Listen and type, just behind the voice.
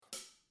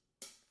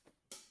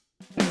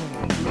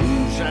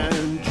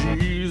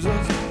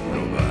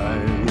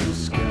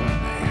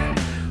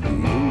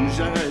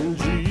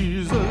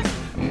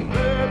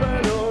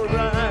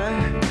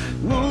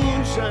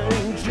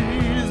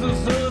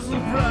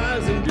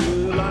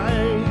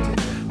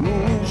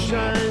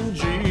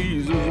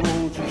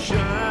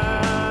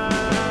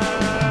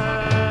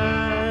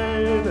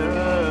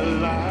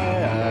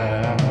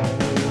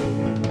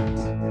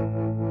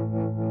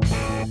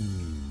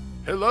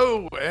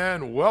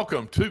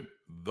welcome to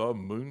the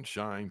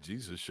Moonshine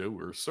Jesus Show.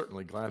 We're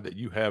certainly glad that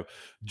you have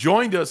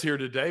joined us here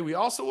today. We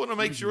also want to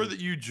make sure that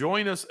you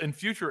join us in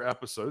future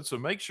episodes. So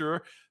make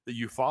sure that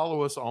you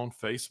follow us on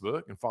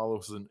Facebook and follow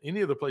us in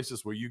any of the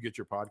places where you get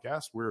your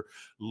podcast. We're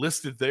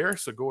listed there.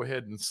 So go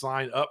ahead and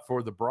sign up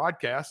for the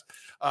broadcast.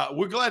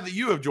 We're glad that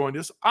you have joined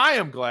us. I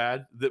am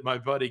glad that my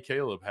buddy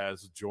Caleb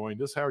has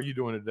joined us. How are you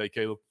doing today,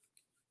 Caleb?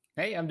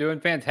 Hey, I'm doing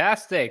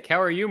fantastic.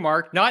 How are you,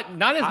 Mark? Not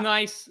as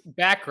nice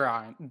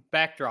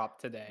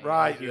backdrop today.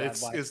 Right.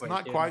 It's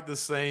not quite the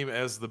same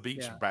as the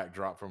beach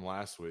backdrop from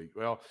last week.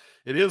 Well,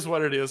 it is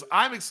what it is.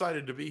 I'm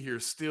excited to be here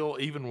still,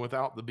 even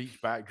without the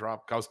beach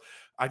backdrop, because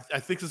I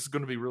think this is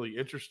going to be really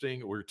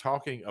interesting. We're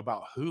talking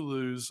about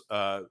Hulu's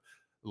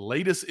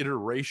latest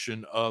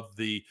iteration of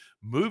the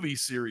movie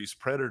series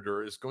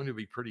Predator. Is going to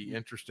be pretty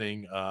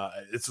interesting.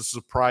 It's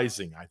a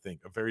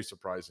very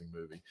surprising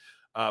movie.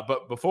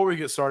 But before we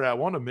get started, I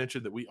want to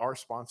mention that we are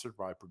sponsored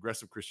by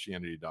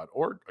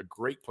progressivechristianity.org, a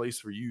great place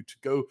for you to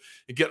go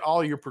and get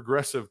all your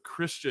progressive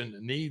Christian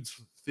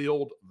needs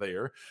filled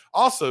there.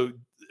 Also,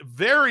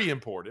 very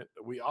important,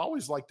 we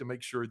always like to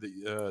make sure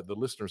that the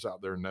listeners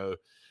out there know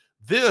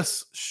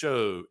this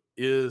show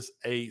is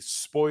a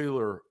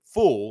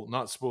spoiler-full,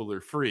 not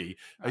spoiler-free,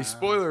 a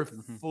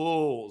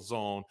spoiler-full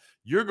zone.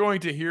 You're going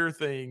to hear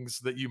things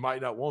that you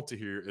might not want to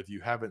hear if you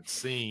haven't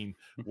seen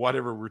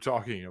whatever we're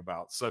talking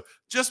about. So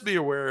just be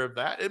aware of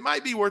that. It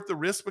might be worth the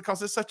risk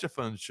because it's such a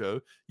fun show.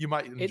 You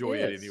might enjoy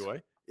it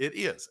anyway. It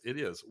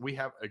is. We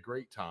have a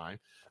great time.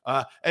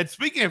 And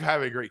speaking of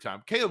having a great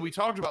time, Caleb, we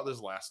talked about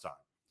this last time.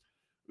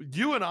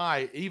 You and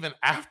I, even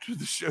after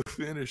the show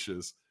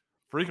finishes,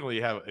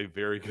 frequently have a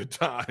very good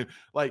time.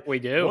 Like we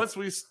do. Once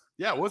we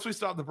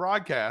stop the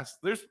broadcast,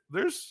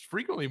 there's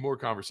frequently more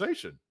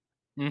conversation.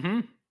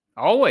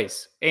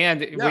 Always.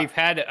 And we've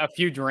had a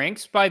few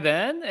drinks by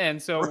then.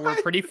 And so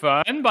we're pretty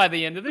fun by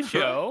the end of the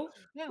show.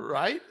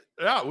 Right.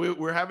 Yeah.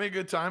 We're having a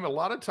good time. A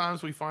lot of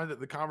times we find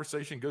that the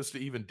conversation goes to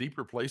even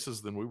deeper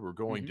places than we were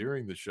going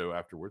during the show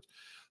afterwards.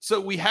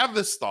 So we have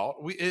this thought.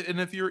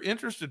 And if you're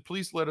interested,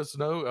 please let us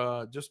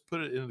know. Just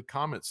put it in the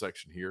comment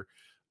section here.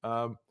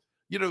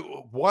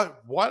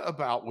 What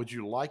about would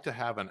you like to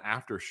have an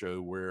after show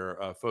where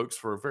folks,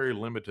 for a very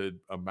limited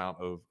amount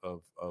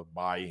of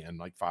buy-in,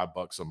 like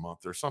 $5 a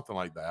month or something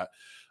like that,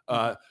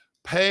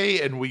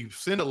 pay, and we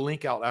send a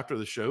link out after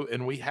the show,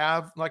 and we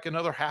have like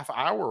another half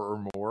hour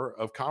or more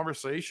of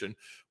conversation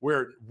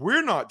where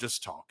we're not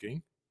just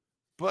talking,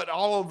 but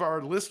all of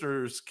our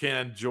listeners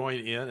can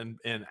join in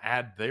and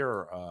add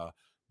their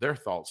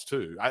thoughts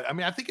too. I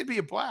mean, I think it'd be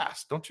a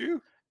blast, don't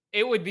you?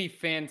 It would be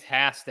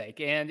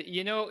fantastic. And,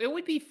 it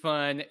would be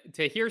fun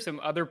to hear some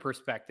other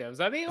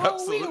perspectives. I mean,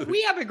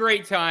 we have a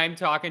great time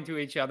talking to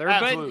each other,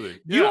 but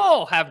you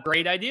all have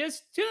great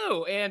ideas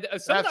too. And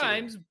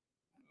sometimes,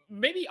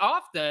 maybe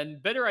often,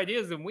 better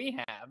ideas than we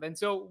have. And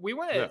so we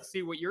want to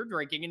see what you're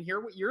drinking and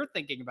hear what you're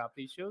thinking about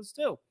these shows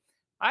too.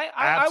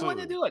 I want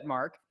to do it,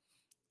 Mark.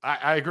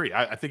 I agree.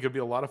 I think it'd be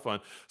a lot of fun.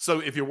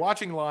 So if you're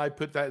watching live,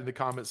 put that in the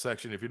comment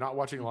section. If you're not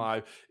watching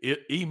live,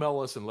 email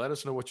us and let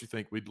us know what you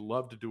think. We'd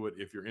love to do it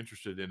if you're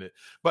interested in it.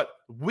 But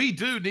we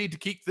do need to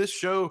keep this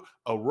show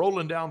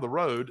rolling down the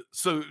road.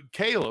 So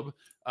Caleb,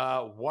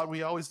 what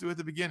we always do at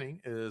the beginning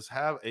is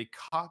have a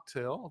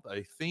cocktail,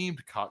 a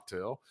themed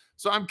cocktail.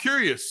 So I'm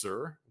curious,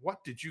 sir,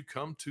 what did you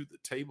come to the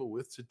table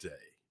with today?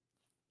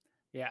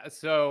 Yeah,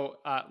 so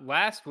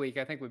last week,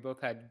 I think we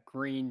both had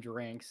green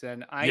drinks,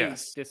 and I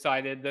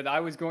decided that I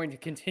was going to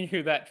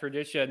continue that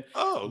tradition.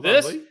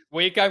 This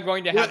week, I'm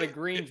going to have a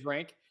green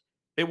drink.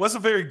 It was a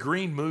very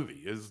green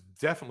movie. It was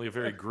definitely a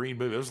very green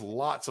movie. There's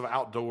lots of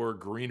outdoor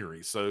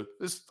greenery. So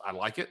I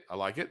like it.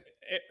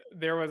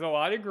 There was a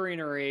lot of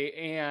greenery,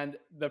 and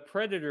the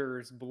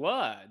Predator's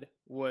blood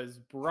was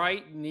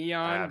bright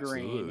neon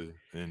green.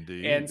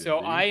 Indeed. And so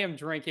I am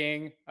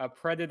drinking a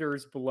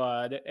Predator's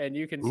blood, and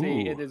you can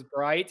see it is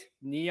bright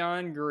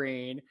neon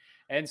green.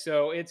 And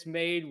so it's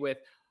made with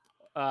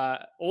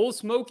Old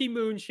Smoky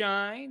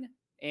moonshine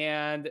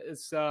and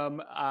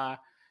some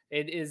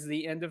it is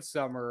the end of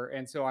summer,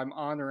 and so I'm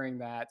honoring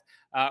that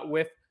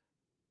with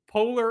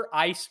Polar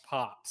Ice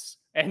Pops.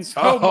 And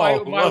so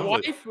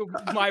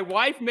my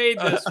wife made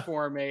this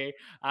for me.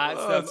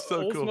 Some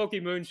Old Smoky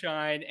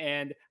moonshine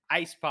and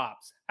ice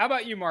pops. How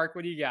about you, Mark?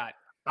 What do you got?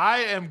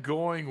 I am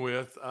going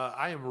with,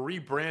 I am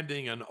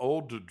rebranding an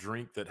old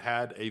drink that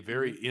had a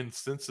very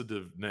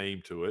insensitive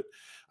name to it.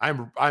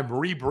 I'm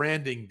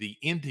rebranding the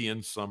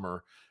Indian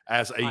summer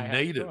as a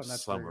native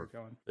summer.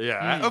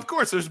 Yeah, of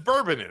course, there's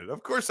bourbon in it.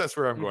 Of course, that's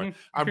where I'm going.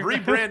 I'm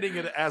rebranding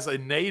it as a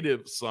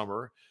native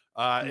summer.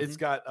 It's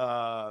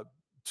got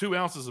 2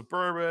 ounces of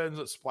bourbon,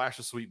 a splash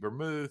of sweet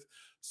vermouth,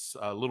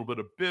 a little bit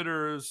of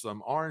bitters,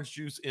 some orange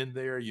juice in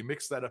there. You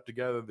mix that up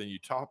together, then you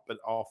top it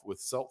off with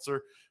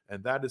seltzer,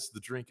 and that is the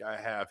drink I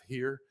have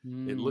here.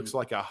 It looks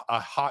like a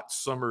hot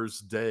summer's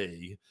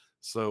day.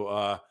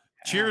 So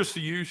cheers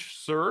to you,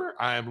 sir.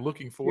 I am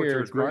looking forward to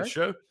a great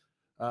show.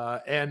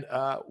 And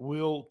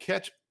we'll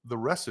catch the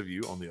rest of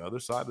you on the other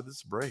side of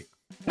this break.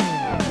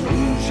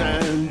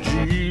 Moonshine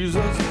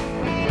Jesus.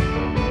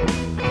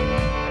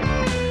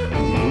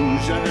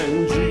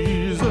 Moonshine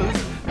Jesus.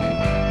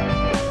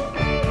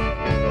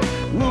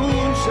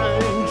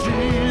 Moonshine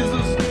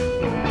Jesus.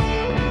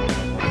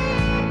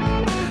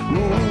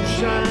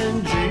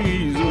 Moonshine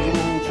Jesus,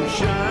 won't you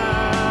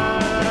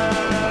shine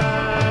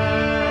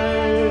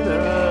a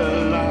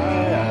light?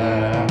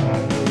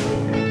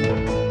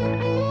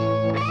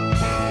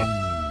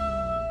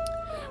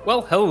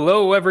 Well,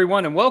 hello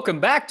everyone, and welcome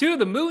back to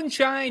the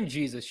Moonshine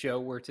Jesus Show,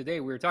 where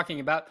today we're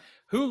talking about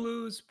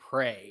Hulu's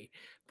Prey.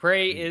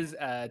 Prey is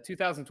a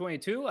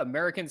 2022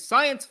 American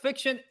science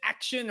fiction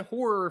action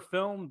horror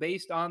film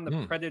based on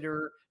the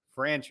Predator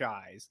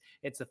franchise.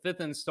 It's the fifth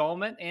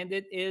installment, and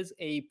it is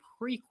a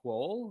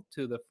prequel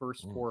to the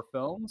first four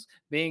films,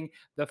 being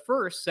the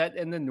first set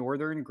in the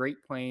northern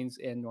Great Plains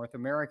in North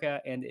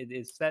America, and it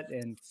is set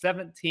in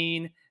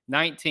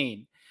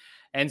 1719.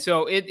 And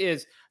so it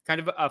is kind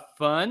of a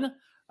fun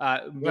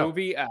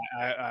movie,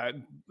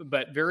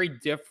 but very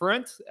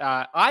different.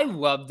 I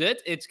loved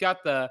it. It's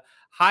got the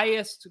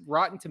highest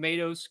Rotten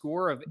Tomatoes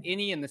score of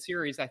any in the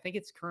series. I think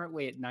it's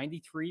currently at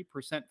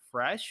 93%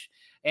 fresh.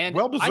 And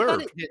Well I thought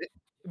deserved. it did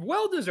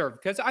well deserved,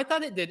 because I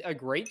thought it did a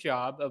great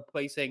job of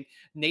placing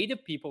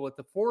Native people at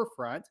the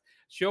forefront,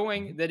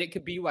 showing that it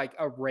could be like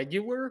a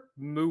regular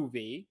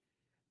movie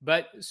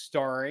but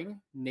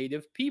starring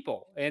Native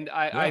people. And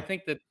I Yeah.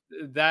 think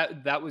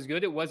that was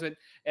good. It wasn't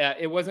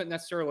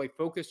necessarily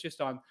focused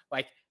just on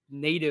like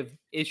Native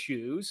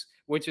issues,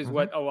 which is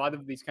what a lot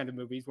of these kind of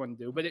movies want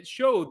to do. But it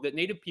showed that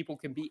Native people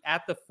can be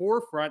at the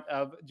forefront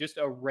of just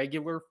a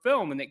regular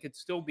film, and it could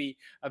still be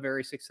a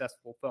very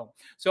successful film.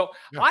 So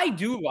Yeah. I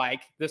do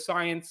like the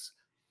science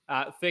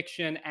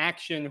fiction,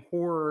 action,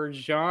 horror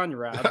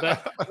genre.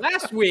 But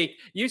last week,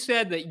 you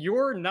said that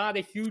you're not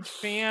a huge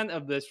fan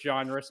of this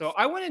genre. So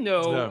I want to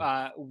know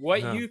No.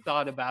 what No. you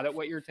thought about it,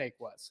 what your take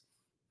was.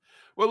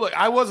 Well, look,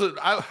 I wasn't.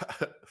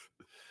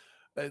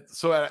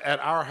 So at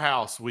our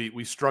house,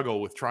 we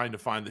struggle with trying to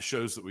find the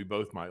shows that we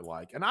both might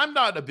like, and I'm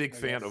not a big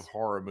fan of Yes.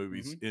 horror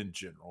movies in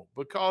general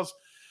because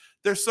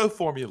they're so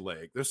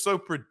formulaic, they're so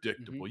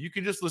predictable. You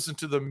can just listen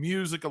to the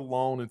music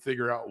alone and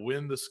figure out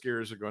when the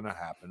scares are going to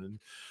happen, and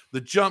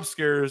the jump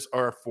scares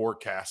are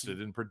forecasted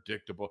and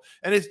predictable,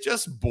 and it's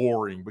just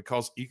boring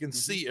because you can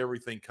see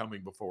everything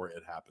coming before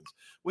it happens,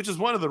 which is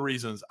one of the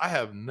reasons I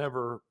have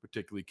never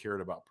particularly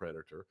cared about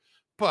Predator.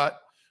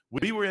 But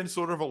we were in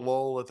sort of a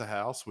lull at the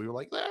house. We were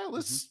like,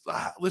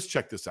 let's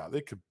check this out.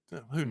 They could,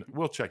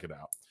 we'll check it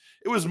out.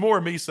 It was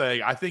more me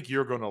saying, I think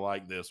you're going to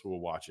like this.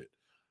 We'll watch it.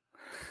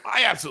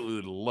 I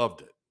absolutely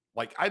loved it.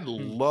 Like, I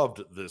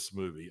loved this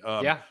movie.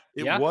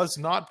 It was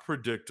not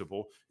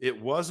predictable.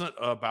 It wasn't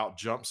about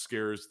jump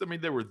scares. I mean,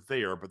 they were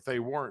there, but they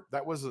weren't.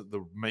 That wasn't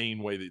the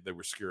main way that they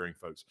were scaring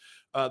folks.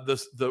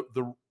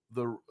 The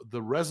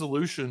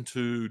resolution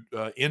to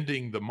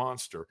ending the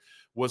monster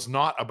was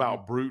not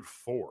about brute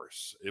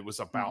force. It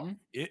was about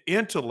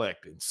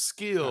intellect and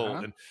skill,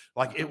 and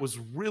like it was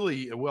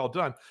really well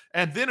done.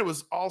 And then it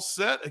was all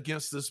set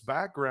against this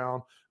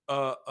background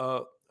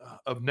of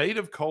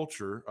Native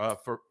culture,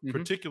 for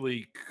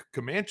particularly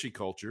Comanche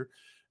culture,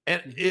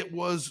 and it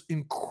was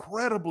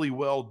incredibly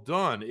well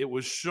done. It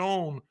was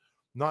shown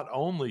not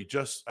only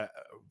just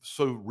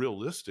so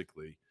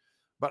realistically,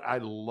 but I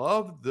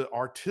loved the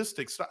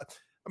artistic style.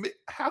 I mean,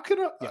 how can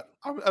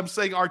I'm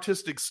saying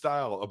artistic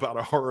style about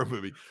a horror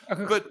movie,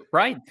 but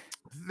right.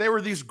 There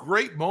were these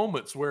great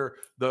moments where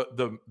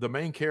the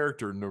main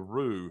character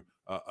Naru,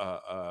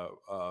 a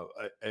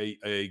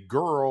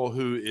girl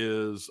who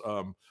is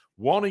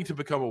wanting to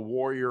become a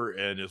warrior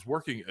and is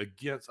working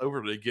against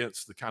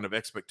the kind of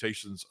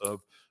expectations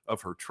of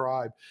her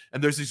tribe.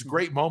 And there's these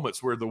great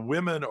moments where the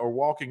women are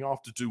walking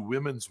off to do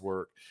women's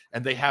work,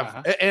 and they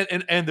have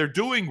and they're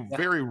doing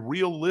very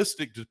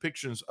realistic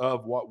depictions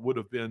of what would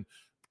have been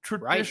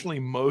traditionally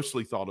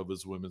mostly thought of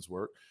as women's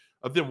work,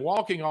 of them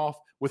walking off,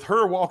 with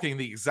her walking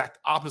the exact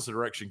opposite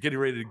direction, getting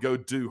ready to go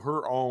do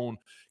her own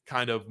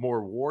kind of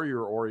more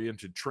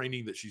warrior-oriented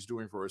training that she's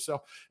doing for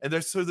herself. And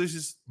there's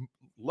these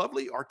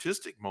lovely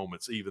artistic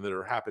moments even that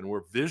are happening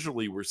where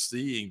visually we're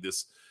seeing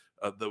this,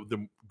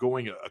 them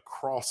going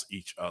across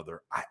each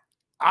other.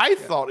 I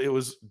thought it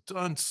was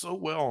done so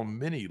well on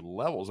many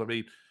levels. I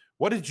mean,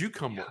 what did you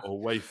come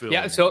away feeling?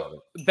 Yeah,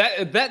 so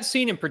that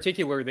scene in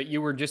particular that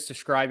you were just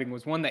describing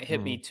was one that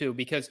hit me too,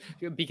 because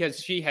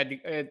she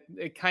had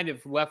it kind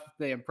of left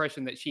the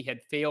impression that she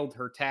had failed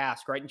her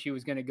task, right? And she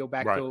was going to go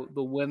back to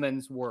the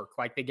women's work,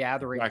 like the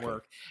gathering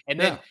work, and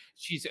then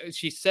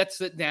she sets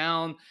it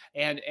down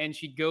and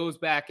she goes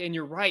back, and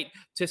you're right,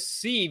 to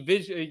see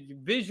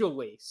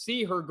visually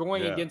see her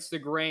going against the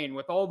grain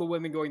with all the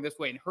women going this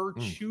way and her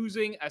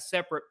choosing a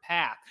separate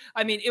path.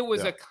 I mean, it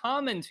was a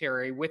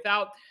commentary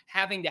without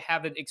having to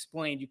have it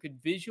explained. You could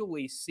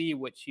visually see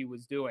what she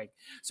was doing.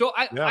 So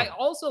I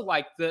also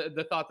like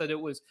the thought that it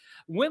was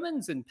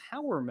women's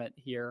empowerment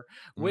here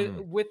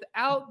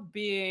without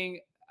being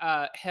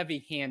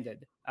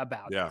heavy-handed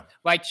about it. Yeah.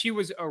 Like she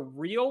was a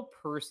real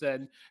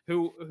person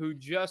who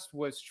just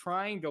was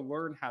trying to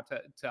learn how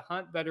to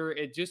hunt better.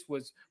 It just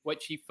was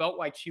what she felt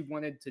like she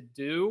wanted to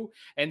do.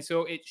 And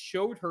so it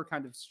showed her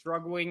kind of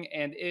struggling,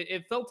 and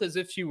it felt as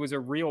if she was a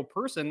real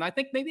person. And I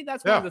think maybe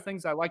that's one of Yeah. the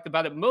things I liked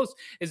about it most,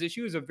 is that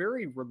she was a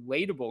very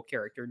relatable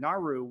character.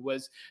 Naru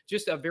was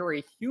just a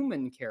very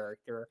human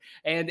character,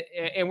 and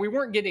we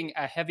weren't getting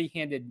a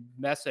heavy-handed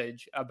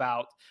message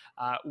about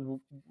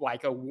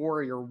like a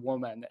warrior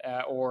woman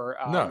or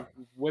No.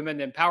 women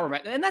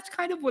empowerment. And that's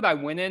kind of what I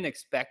went in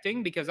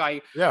expecting, because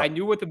I Yeah.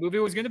 knew what the movie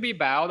was going to be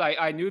about.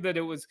 I knew that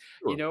it was,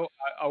 Sure. you know,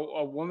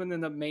 a woman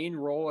in the main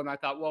role, and I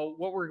thought, well,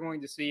 what we're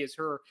going to see is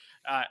her,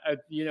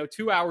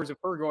 2 hours of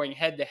her going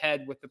head to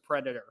head with the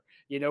predator,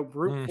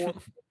 brute force.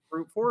 Mhm.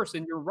 Brute force.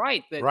 And you're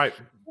right that Right.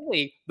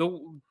 really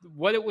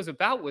what it was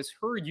about was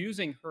her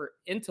using her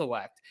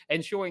intellect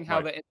and showing how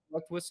Right. the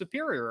intellect was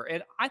superior.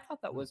 And I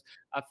thought that was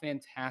a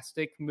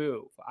fantastic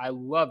move. I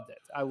loved it.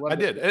 I I loved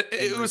did. it.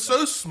 It was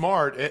so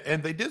smart,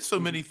 and they did so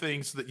Mhm. many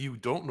things that you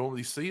don't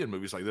normally see in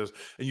movies like this,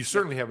 and you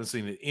certainly haven't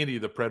seen in any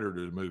of the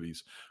Predator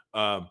movies.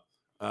 Um,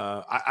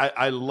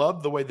 I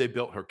love the way they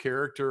built her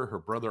character. Her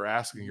brother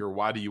asking her,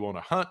 "Why do you want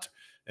to hunt?"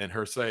 and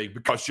her saying,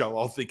 "Because y'all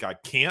all think I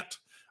can't."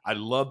 I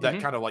love that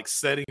Mhm. kind of like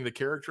setting the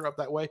character up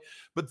that way.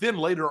 But then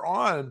later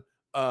on,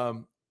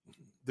 um,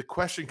 the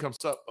question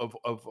comes up of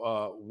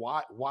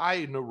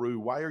why Naru?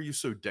 Why are you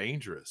so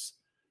dangerous?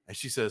 And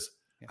she says,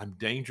 Yeah. "I'm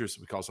dangerous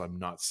because I'm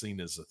not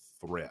seen as a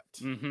threat."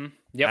 Mhm. And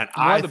Yep.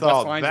 One I of the best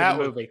thought lines of the that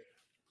was, movie.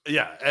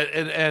 yeah,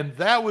 and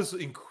that was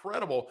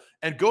incredible.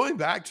 And going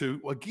back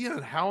to, again,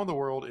 how in the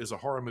world is a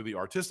horror movie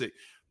artistic?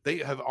 They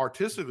have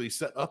artistically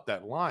set up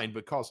that line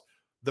because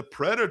the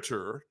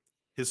predator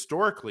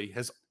historically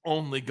has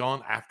only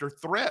gone after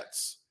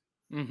threats.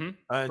 Mhm.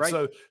 And Right.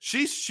 so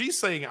she's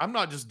saying, I'm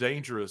not just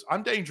dangerous.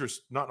 I'm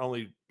dangerous not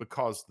only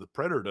because the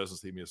predator doesn't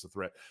see me as a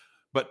threat,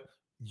 but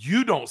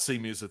you don't see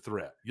me as a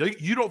threat.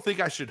 You don't think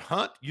I should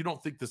hunt. You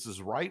don't think this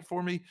is right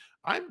for me.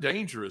 I'm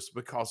dangerous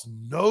because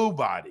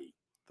nobody,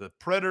 the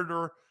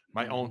predator,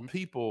 my own Mhm.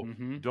 people,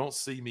 Mhm. don't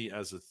see me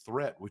as a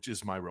threat, which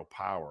is my real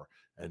power.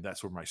 And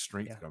that's where my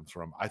strength Yeah. comes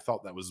from. I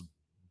thought that was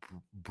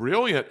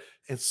brilliant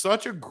and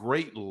such a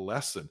great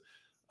lesson.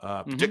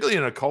 Mhm. Particularly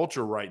in a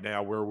culture right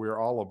now where we're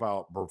all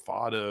about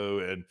bravado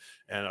and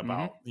Mhm.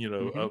 about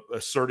Mhm.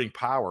 asserting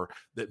power,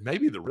 that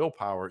maybe the real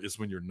power is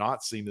when you're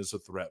not seen as a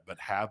threat but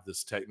have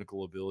this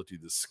technical ability,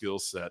 this skill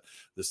set,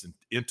 this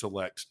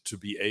intellect to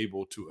be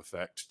able to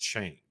affect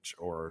change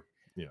or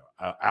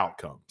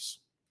outcomes.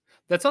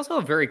 That's also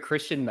a very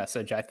Christian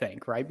message, I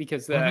think, right?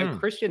 Because the Hmm.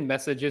 Christian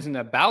message isn't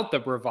about the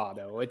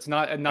bravado. It's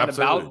not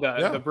Absolutely. about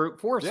the Yeah. brute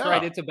force,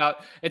 right?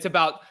 Yeah. It's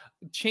about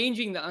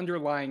changing the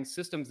underlying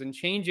systems and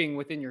changing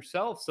within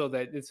yourself so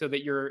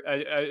that you're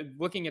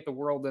looking at the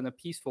world in a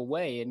peaceful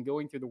way and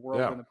going through the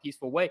world Yeah. in a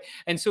peaceful way.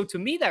 And so to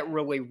me, that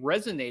really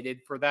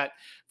resonated for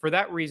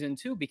that reason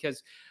too,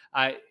 because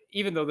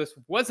even though this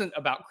wasn't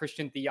about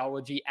Christian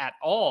theology at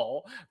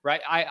all,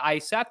 right? I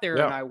sat there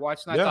and Yeah. I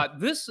watched and I Yeah. thought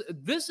this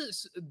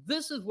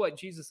is what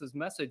Jesus's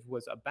message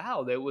was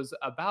about. It was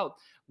about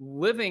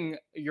living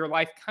your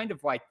life kind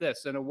of like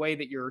this, in a way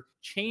that you're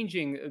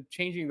changing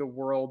the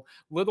world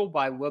little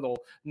by little,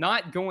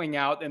 not going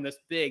out in this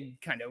big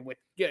kind of with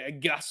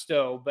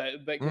gusto,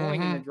 but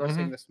going and Hmm.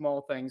 addressing Hmm. the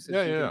small things Yeah.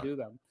 as you can Yeah. do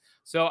them.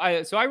 So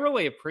I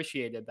really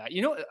appreciated that.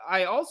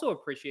 I also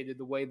appreciated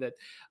the way that,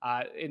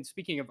 in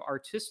speaking of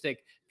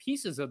artistic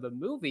pieces of the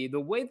movie,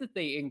 the way that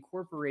they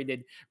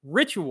incorporated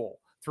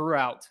ritual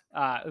throughout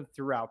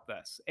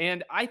this.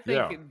 And I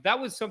think Yeah. that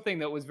was something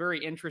that was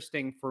very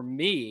interesting for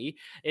me,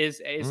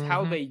 is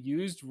how Hmm. they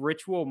used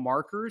ritual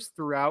markers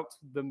throughout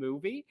the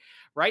movie,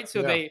 right?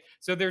 So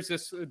Yeah. there's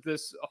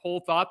this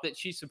whole thought that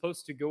she's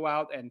supposed to go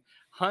out and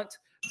hunt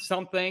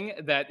something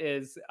that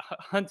is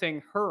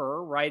hunting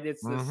her, right?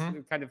 It's this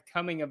Hmm. kind of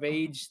coming of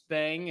age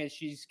thing as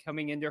she's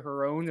coming into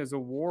her own as a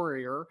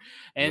warrior,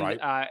 and Right.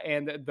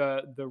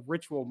 the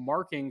ritual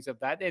markings of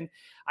that. And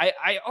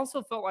I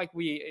also felt like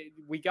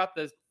we got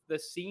the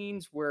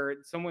scenes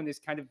where someone is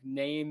kind of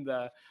named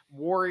the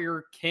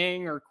warrior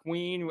king or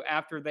queen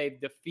after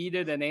they've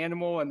defeated an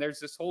animal, and there's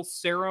this whole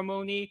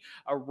ceremony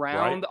Right.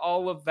 around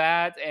all of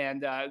that,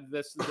 and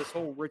this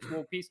whole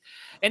ritual piece.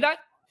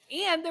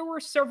 And there were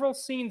several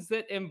scenes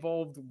that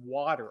involved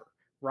water,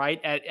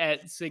 right, at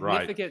Right.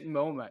 significant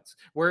moments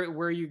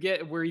where you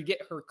get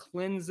her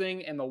cleansing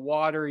in the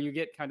water. You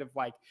get kind of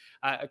like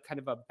a kind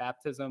of a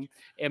baptism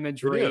It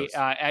imagery is.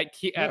 Yeah.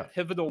 at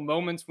pivotal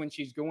moments when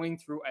she's going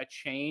through a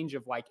change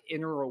of like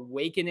inner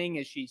awakening,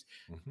 as she's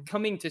Mhm.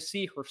 coming to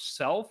see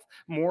herself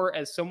more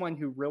as someone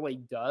who really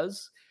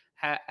does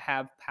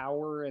have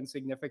power and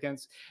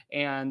significance.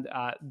 And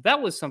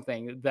that was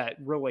something that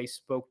really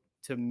spoke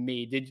to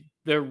me. Did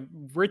the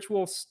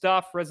ritual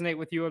stuff resonate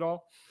with you at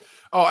all?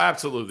 Oh,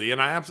 absolutely. And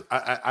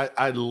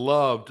I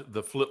loved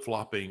the flip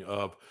flopping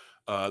of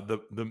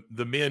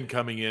the men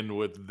coming in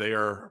with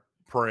their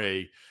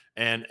prey,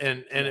 and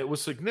Yeah. it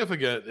was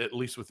significant, at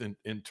least within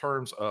in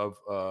terms of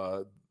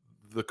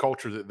the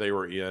culture that they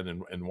were in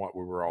and what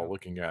we were all Yeah.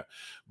 looking at.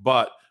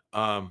 But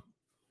um,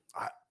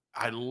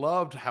 I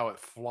loved how it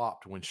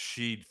flopped when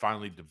she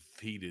finally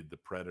defeated the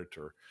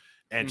Predator,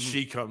 and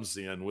she comes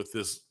in with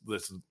this.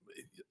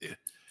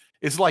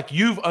 It's like,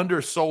 you've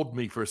undersold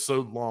me for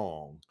so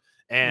long,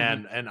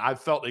 and I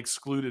felt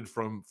excluded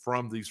from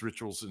these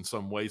rituals in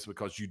some ways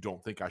because you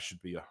don't think I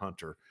should be a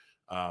hunter.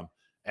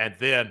 And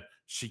then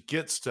she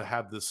gets to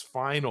have this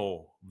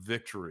final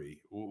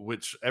victory,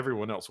 which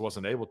everyone else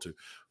wasn't able to,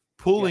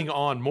 pulling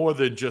on more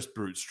than just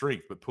brute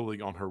strength, but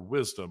pulling on her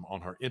wisdom,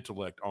 on her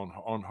intellect,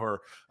 on her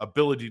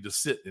ability to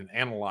sit and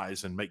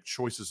analyze and make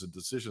choices and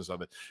decisions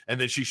of it. And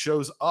then she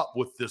shows up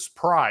with this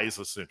prize,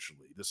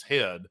 essentially, this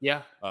head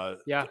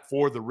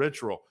for the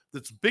ritual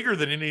that's bigger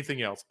than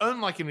anything else,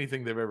 unlike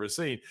anything they've ever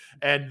seen.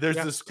 And there's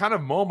this kind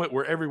of moment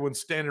where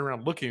everyone's standing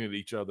around looking at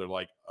each other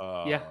like,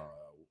 what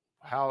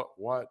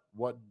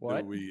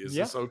do we, is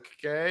this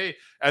okay?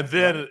 And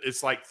then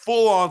it's like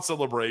full on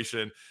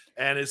celebration,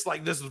 and it's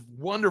like this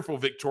wonderful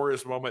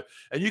victorious moment,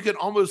 and you can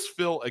almost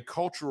feel a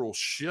cultural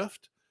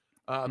shift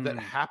that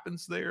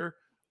happens there.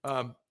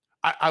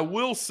 I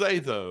will say,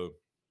 though,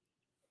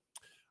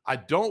 I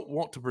don't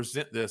want to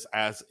present this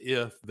as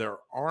if there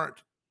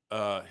aren't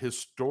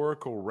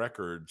historical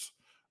records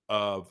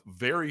of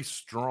very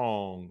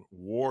strong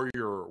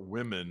warrior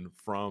women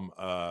from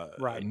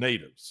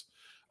natives.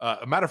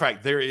 A matter of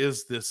fact, there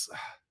is this,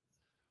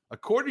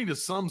 according to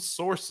some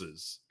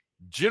sources,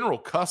 General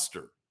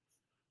Custer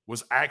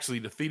was actually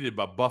defeated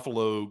by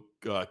Buffalo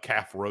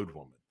Calf Road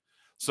Woman.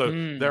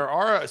 So there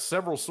are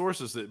several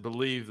sources that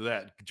believe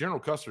that General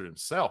Custer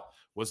himself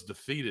was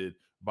defeated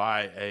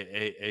by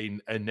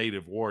a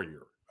native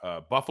warrior,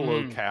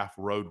 Buffalo Calf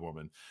Road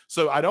Woman.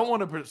 So I don't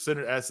want to present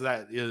it as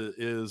that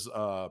is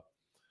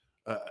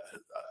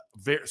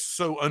very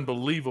so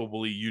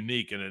unbelievably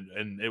unique,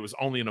 and it was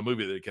only in a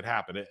movie that it could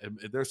happen.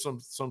 There's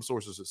some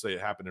sources that say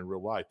it happened in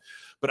real life,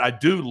 but I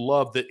do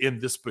love that in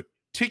this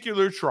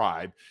particular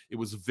tribe, it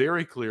was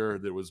very clear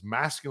that it was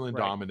masculine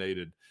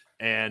dominated,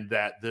 and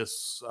that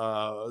this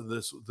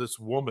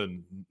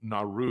woman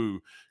Naru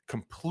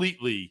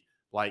completely,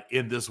 like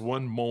in this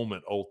one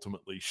moment,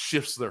 ultimately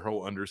shifts their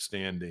whole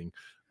understanding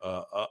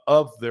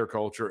of their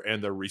culture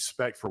and their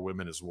respect for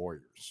women as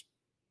warriors.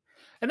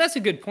 And that's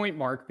a good point,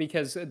 Mark,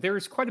 because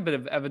there's quite a bit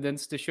of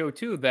evidence to show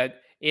too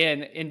that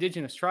in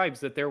indigenous tribes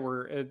that there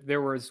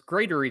was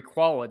greater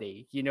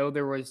equality. You know,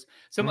 there was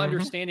some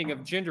understanding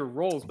of gender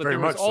roles, but there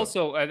was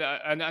also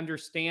an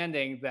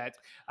understanding that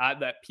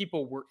that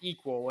people were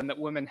equal and that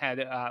women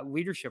had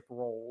leadership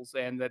roles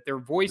and that their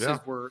voices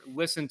were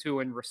listened to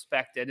and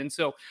respected. And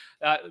so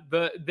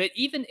that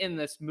even in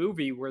this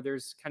movie where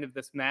there's kind of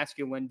this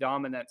masculine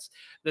dominance,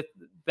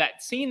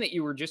 that scene that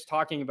you were just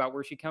talking about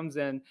where she comes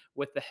in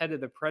with the head of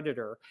the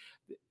Predator,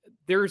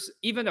 there's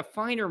even a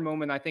finer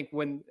moment, I think,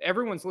 when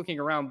everyone's looking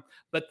around,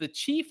 but the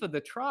chief of the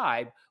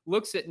tribe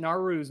looks at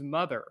Naru's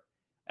mother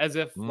as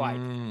if like,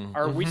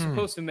 are we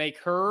supposed to make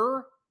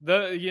her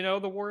the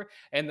warrior?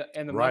 And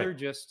the mother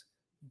just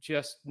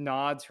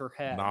nods her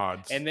head,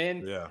 and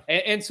then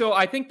and so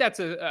I think that's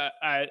a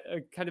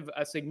kind of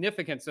a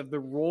significance of the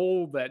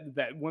role that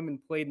women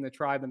played in the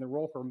tribe and the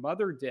role her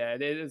mother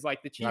did. It is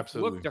like the chief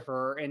looked to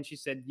her and she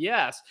said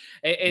yes,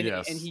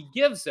 and he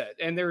gives it,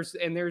 and there's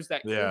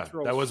that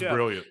cultural that was shift.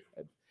 Brilliant.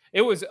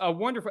 It was a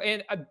wonderful,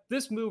 and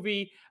this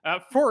movie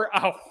for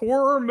a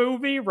horror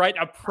movie, right?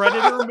 A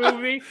Predator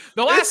movie.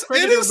 The last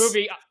Predator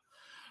movie,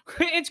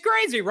 it's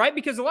crazy, right?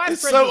 Because the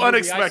last Predator movie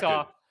unexpected. I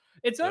saw.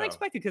 It's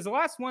unexpected because the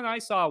last one I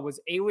saw was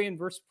Alien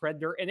vs.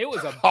 Predator, and it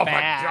was a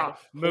bad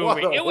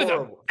movie. It was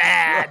a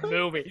bad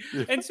movie.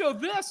 And so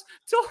this,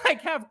 to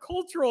like have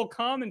cultural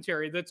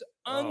commentary that's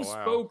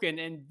unspoken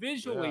and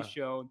visually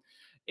shown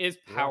is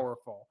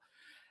powerful.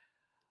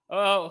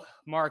 Oh,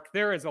 Mark,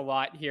 there is a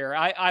lot here.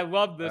 I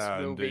love this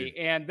movie, indeed.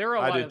 and there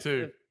are a lot of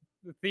too.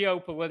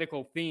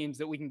 theopolitical themes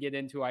that we can get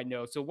into, I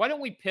know. So why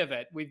don't we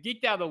pivot? We've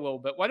geeked out a little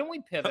bit. Why don't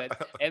we pivot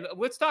and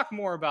let's talk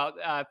more about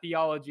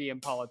theology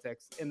and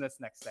politics in this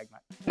next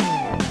segment.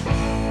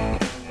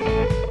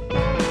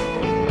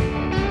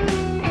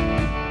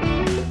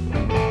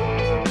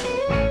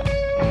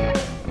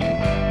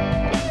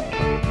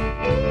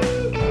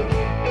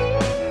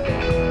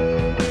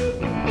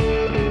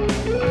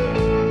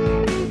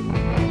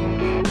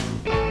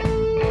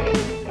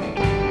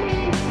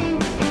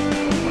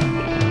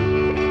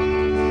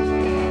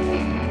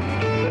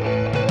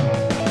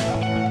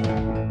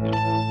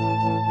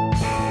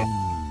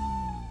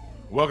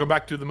 Welcome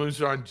back to the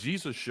Moonshine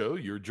Jesus Show.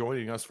 You're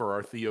joining us for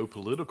our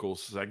theopolitical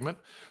segment.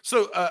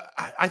 So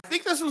I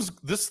think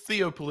this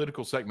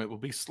theopolitical segment will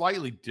be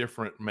slightly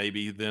different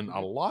maybe than a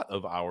lot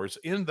of ours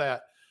in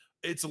that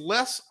it's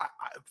less,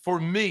 for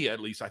me at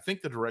least, I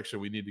think the direction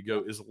we need to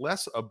go is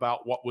less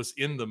about what was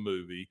in the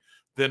movie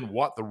than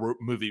what the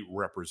movie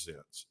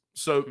represents.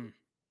 So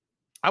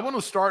I want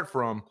to start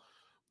from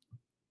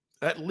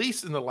at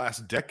least in the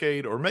last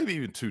decade or maybe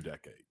even 2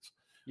 decades.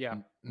 Yeah.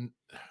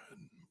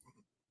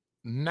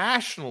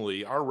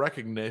 Nationally, our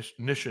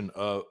recognition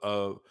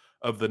of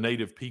the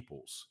native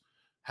peoples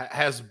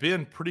has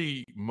been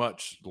pretty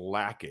much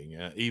lacking,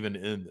 even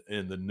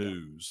in the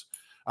news.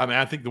 I mean,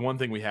 I think the one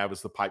thing we have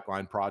is the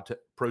pipeline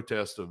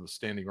protest of the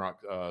Standing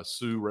Rock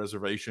Sioux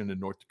Reservation in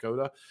North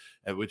Dakota,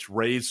 which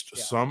raised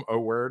some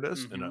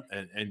awareness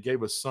and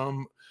gave us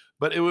some,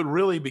 but it would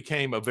really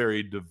became a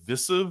very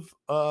divisive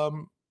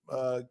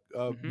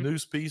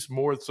news piece,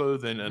 more so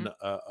than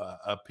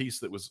a piece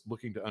that was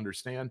looking to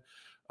understand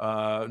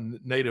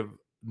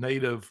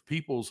native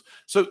peoples.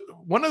 So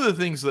one of the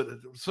things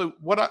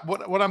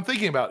what I'm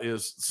thinking about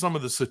is some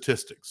of the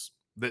statistics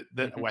that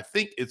I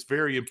think it's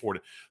very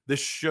important. This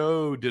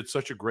show did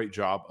such a great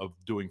job of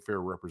doing fair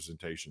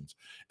representations,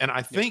 and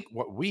I think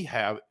what we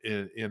have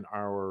in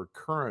our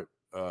current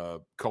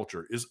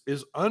culture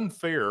is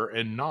unfair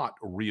and not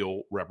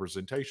real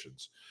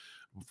representations.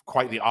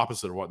 Quite the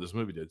opposite of what this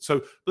movie did.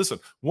 So listen,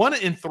 1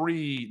 in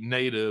 3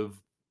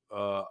 native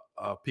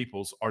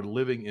peoples are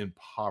living in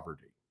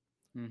poverty.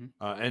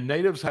 And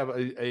natives have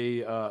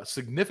a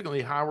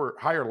significantly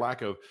higher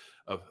lack of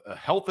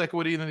health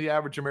equity than the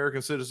average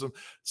American citizen,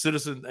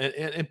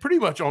 and pretty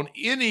much on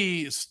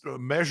any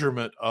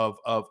measurement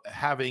of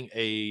having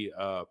a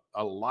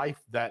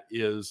life that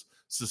is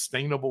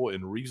sustainable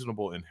and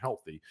reasonable and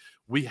healthy.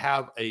 We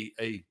have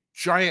a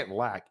giant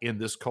lack in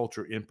this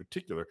culture in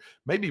particular,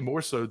 maybe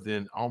more so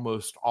than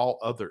almost all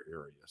other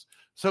areas.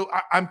 So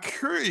I'm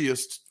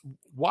curious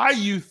why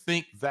you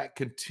think that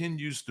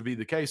continues to be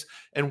the case,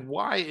 and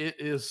why it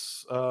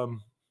is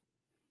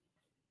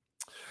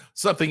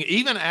something,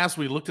 even as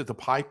we looked at the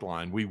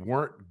pipeline, we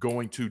weren't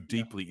going too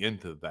deeply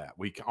into that.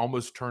 We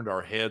almost turned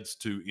our heads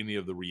to any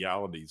of the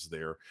realities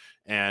there.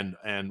 And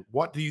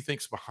what do you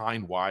think's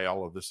behind why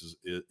all of this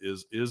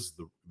is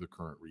the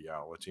current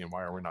reality, and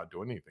why are we not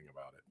doing anything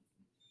about it?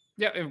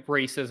 Yeah,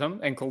 racism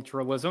and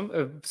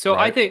culturalism. So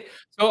I think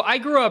so. I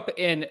grew up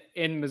in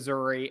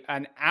Missouri,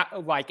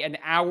 like an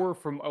hour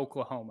from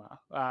Oklahoma,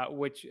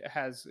 which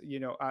has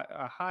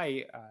a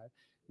high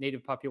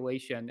native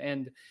population,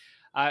 and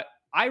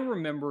I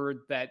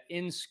remember that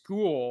in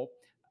school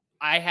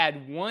I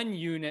had one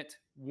unit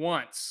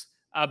once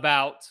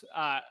about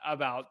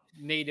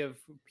native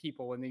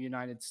people in the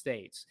United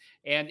States,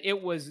 and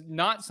it was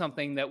not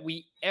something that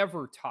we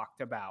ever talked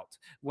about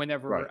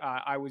whenever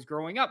I was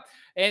growing up.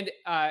 And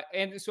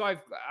so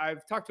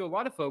I've talked to a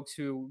lot of folks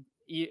who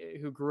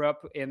grew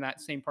up in that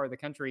same part of the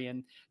country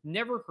and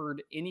never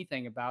heard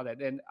anything about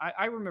it. And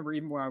I remember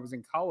even when I was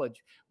in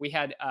college, we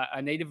had a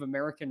Native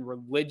American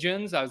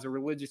religions. I was a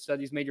religious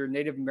studies major,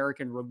 Native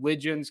American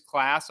religions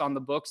class on the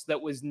books that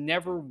was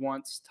never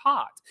once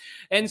taught.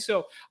 And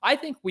so I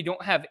think we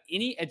don't have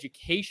any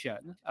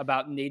education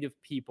about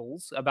Native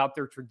peoples, about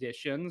their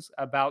traditions,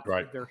 about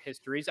their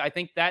histories. I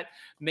think that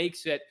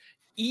makes it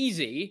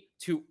easy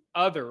to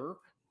other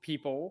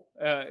people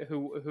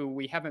who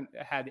we haven't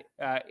had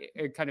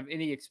kind of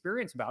any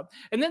experience about.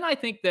 And then I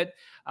think that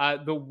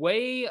the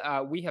way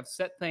we have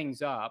set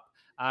things up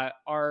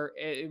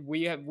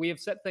we have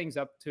set things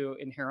up to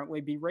inherently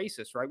be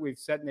racist, right? We've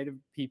set Native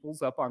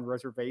peoples up on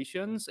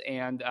reservations,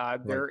 and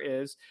there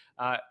is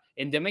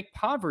endemic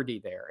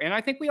poverty there. And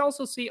I think we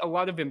also see a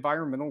lot of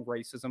environmental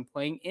racism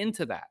playing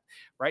into that,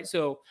 right?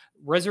 So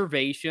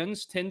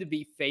reservations tend to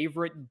be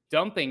favorite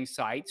dumping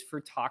sites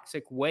for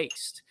toxic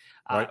waste,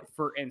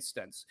 for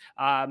instance.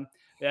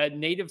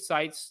 Native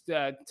sites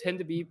tend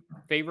to be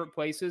favorite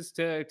places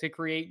to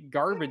create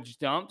garbage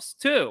dumps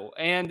too.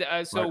 And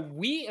so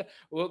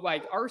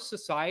our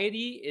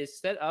society is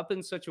set up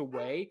in such a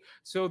way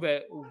so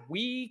that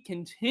we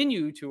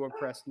continue to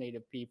oppress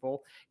Native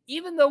people,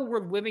 even though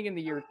we're living in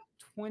the year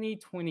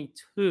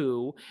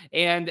 2022.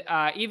 And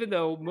even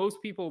though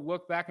most people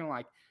look back and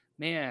like,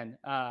 man,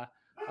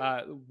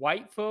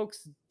 white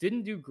folks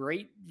didn't do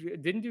great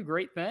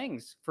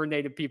things for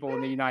Native people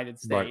in the United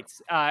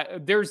States.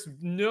 There's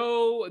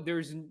no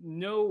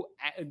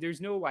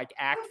like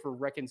act for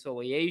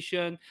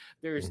reconciliation.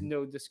 There's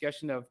no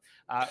discussion of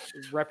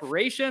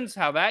reparations,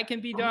 how that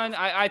can be done.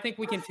 I think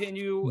we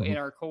continue in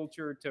our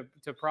culture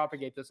to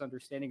propagate this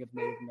understanding of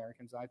Native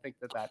Americans. I think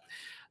that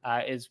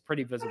is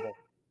pretty visible.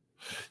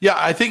 Yeah,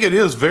 I think it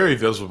is very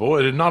visible.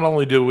 And not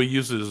only do we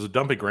use it as a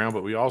dumping ground,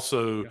 but we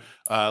also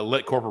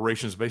let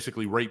corporations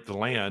basically rape the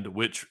land,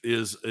 which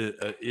is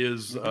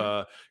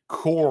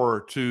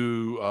core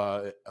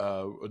to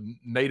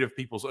Native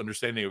people's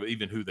understanding of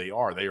even who they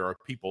are. They are a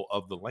people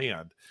of the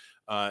land.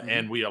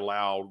 And we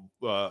allow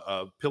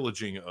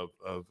pillaging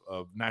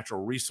of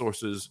natural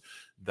resources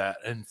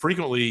and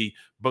frequently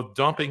both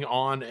dumping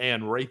on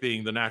and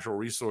raping the natural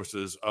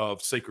resources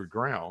of sacred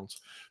grounds.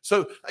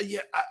 So,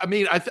 I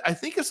mean, I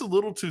think it's a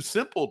little too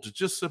simple to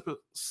just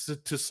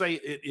to say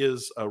it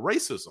is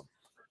racism.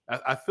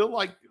 I feel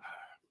like,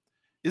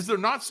 is there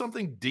not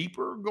something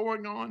deeper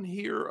going on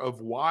here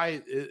of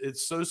why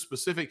it's so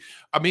specific?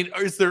 I mean,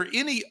 is there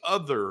any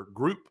other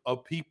group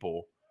of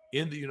people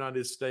in the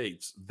United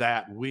States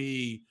that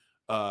we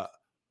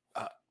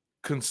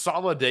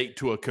consolidate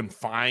to a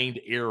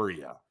confined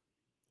area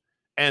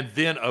and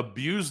then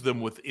abuse them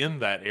within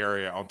that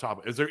area on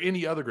top? Is there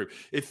any other group?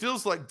 It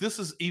feels like this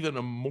is even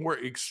a more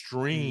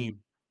extreme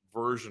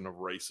version of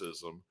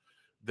racism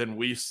than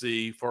we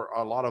see for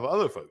a lot of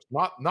other folks.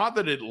 Not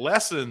that it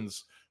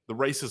lessens the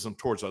racism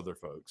towards other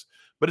folks,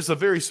 but it's a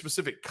very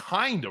specific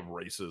kind of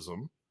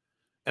racism.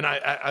 And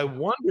I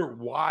wonder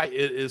why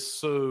it is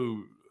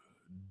so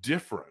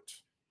different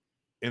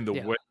in the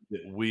way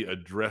that we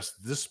address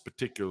this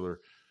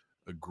particular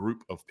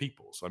group of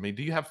peoples. I mean,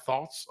 do you have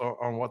thoughts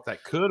on what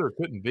that could or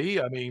couldn't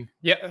be? I mean,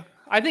 yeah,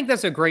 I think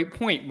that's a great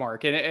point,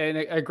 Mark, and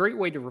a great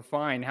way to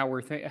refine how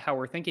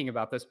we're thinking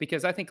about this,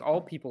 because I think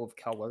all people of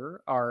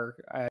color are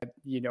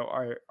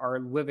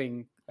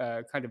living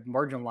kind of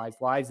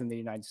marginalized lives in the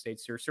United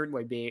States. They're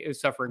certainly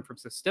suffering from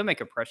systemic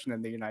oppression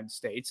in the United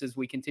States as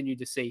we continue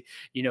to see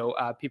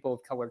people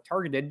of color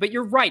targeted. But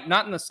you're right,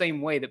 not in the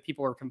same way that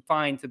people are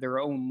confined to their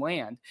own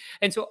land.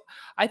 And so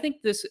I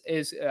think this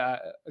is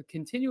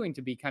continuing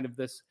to be kind of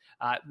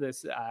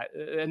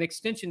an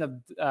extension of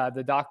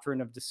the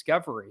doctrine of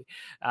discovery,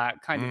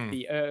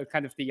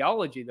 kind of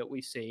theology that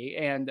we see,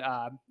 and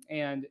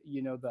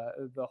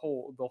the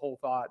whole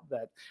thought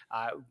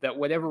that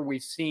whatever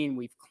we've seen,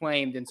 we've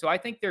claimed. And so I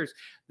think there's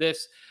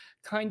this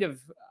kind of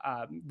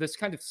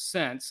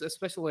sense,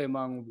 especially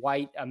among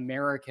white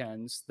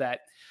Americans,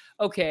 that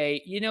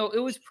okay,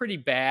 it was pretty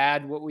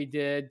bad what we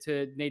did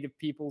to Native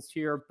peoples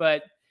here,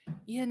 but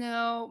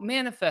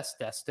manifest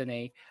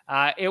destiny.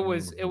 It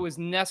was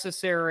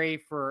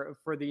necessary for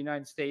the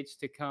United States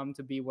to come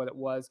to be what it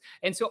was.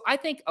 And so I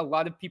think a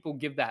lot of people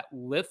give that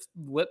lip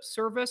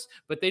service,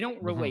 but they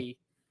don't really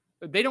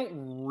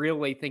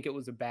think it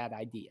was a bad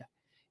idea.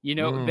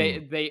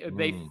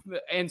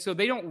 And so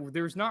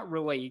there's not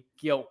really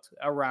guilt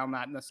around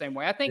that in the same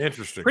way. I think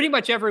pretty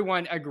much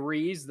everyone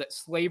agrees that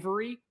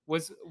slavery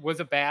was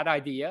a bad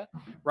idea,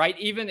 right?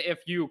 Even if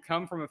you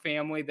come from a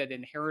family that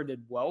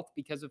inherited wealth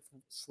because of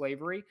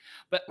slavery.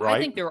 But I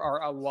think there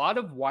are a lot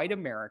of white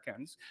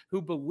Americans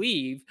who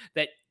believe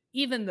that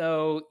even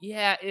though,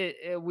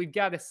 we've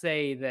got to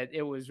say that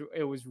it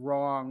was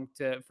wrong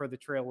for the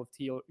Trail of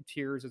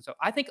Tears. And so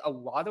I think a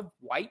lot of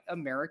white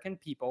American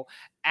people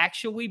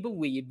actually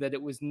believe that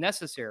it was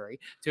necessary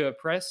to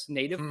oppress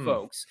Native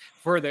folks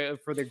for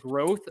the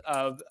growth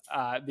of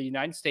the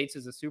United States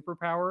as a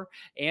superpower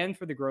and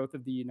for the growth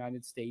of the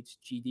United States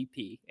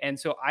GDP. And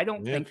so I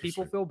don't think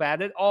people feel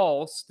bad at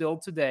all still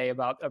today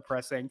about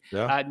oppressing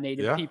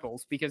Native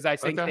peoples, because I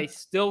think they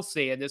still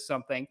see it as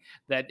something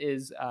that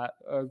is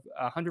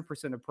 100%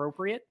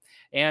 appropriate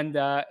and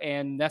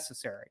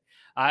necessary.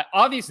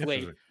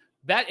 Obviously,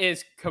 that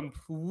is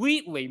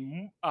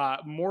completely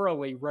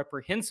morally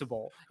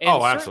reprehensible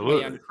and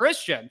certainly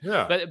unchristian.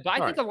 But I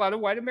think a lot of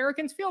white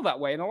Americans feel that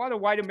way, and a lot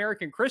of white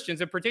American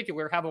Christians in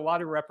particular have a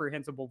lot of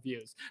reprehensible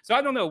views. So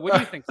I don't know. What do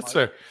you think,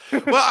 Mark?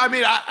 Well, I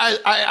mean,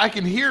 I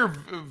can hear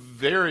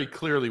very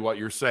clearly what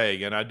you're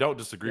saying, and I don't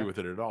disagree with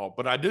it at all.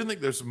 But I do think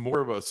there's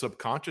more of a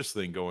subconscious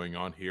thing going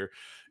on here,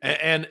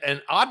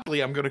 and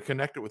oddly, I'm going to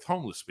connect it with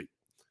homeless people.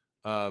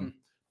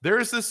 There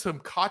is this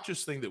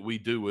subconscious thing that we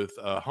do with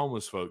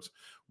homeless folks,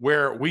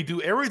 where we do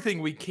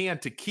everything we can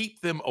to keep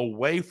them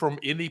away from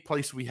any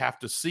place we have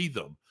to see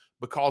them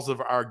because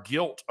of our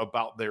guilt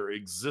about their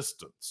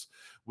existence.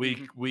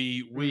 We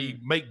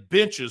make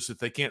benches that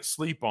they can't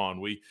sleep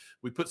on. We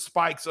put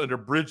spikes under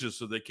bridges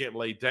so they can't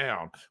lay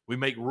down. We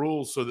make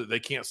rules so that they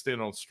can't stand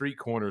on street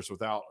corners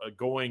without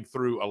going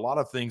through a lot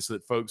of things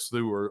that folks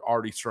who are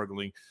already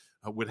struggling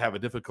would have a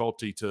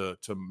difficulty to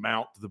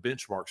mount the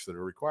benchmarks that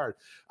are required.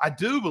 I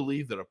do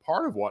believe that a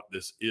part of what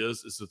this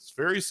is this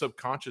very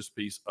subconscious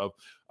piece of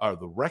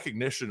the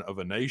recognition of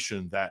a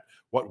nation that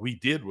what we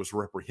did was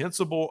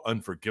reprehensible,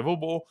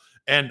 unforgivable,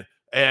 and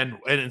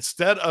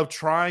instead of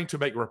trying to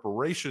make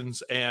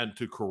reparations and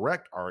to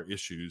correct our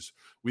issues,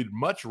 we'd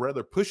much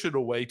rather push it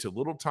away to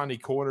little tiny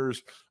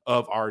corners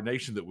of our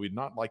nation that we'd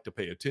not like to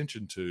pay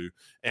attention to,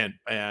 and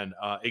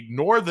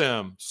ignore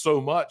them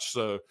so much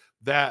so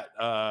that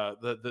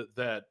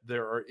that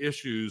there are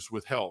issues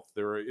with health,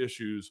 there are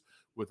issues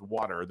with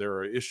water, there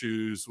are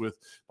issues with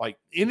like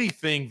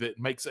anything that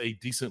makes a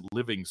decent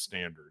living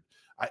standard.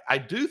 I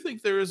do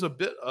think there is a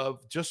bit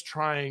of just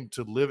trying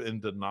to live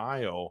in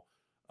denial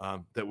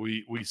that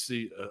we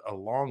see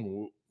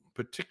along,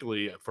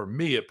 particularly for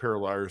me, it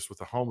parallels with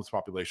the homeless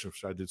population,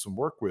 which I did some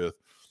work with,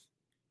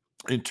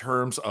 in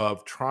terms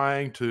of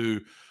trying to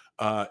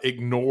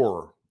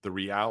ignore the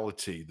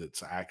reality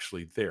that's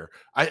actually there.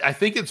 I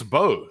think it's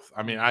both.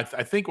 I mean, I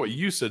think what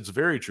you said is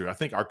very true. I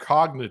think our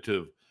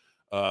cognitive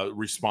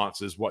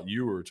response is what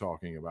you were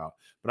talking about.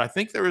 But I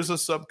think there is a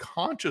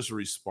subconscious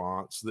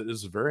response that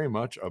is very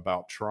much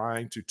about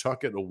trying to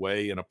tuck it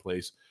away in a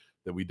place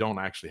that we don't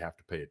actually have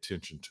to pay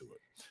attention to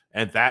it.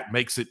 And that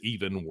makes it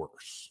even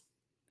worse.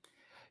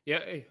 Yeah,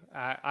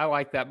 I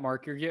like that,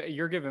 Mark.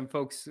 You're giving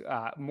folks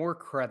more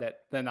credit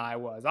than I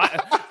was.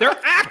 They're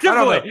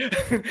actively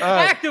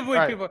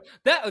people.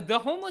 That the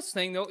homeless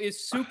thing though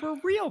is super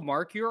real,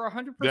 Mark. You're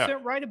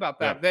 100% right about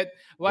that. Yeah.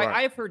 That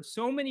I've heard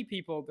so many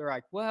people. They're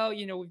like, well,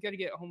 we've got to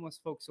get homeless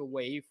folks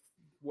away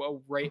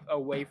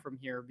from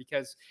here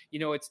because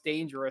it's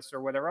dangerous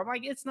or whatever. I'm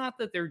like, it's not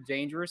that they're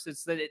dangerous;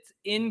 it's that it's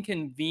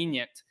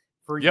inconvenient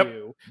for Yep.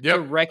 you Yep.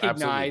 to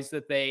recognize Absolutely.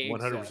 that they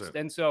 100%. exist.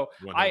 And so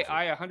 100%.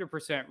 I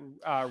 100%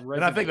 resonate.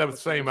 And I think that the with what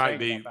same you're might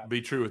saying about that.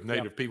 be true with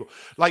Native people.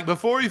 Like,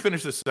 before you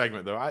finish this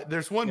segment, though,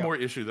 there's one Yeah. more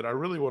issue that I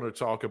really want to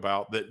talk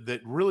about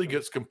that really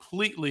gets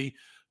completely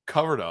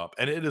covered up,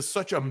 and it is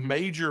such a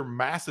major,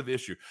 massive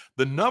issue.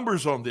 The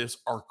numbers on this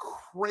are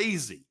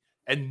crazy,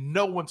 and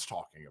no one's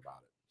talking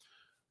about it.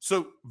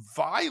 So,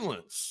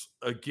 violence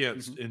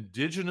against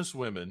Indigenous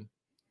women,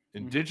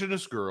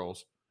 Indigenous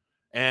girls,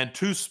 and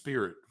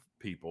Two-Spirit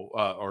people,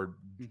 or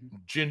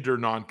gender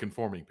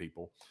non-conforming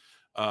people,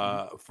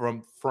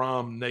 from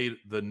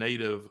the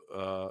Native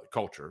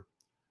culture,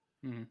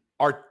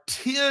 are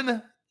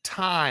 10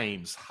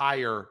 times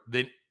higher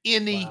than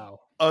any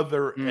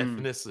other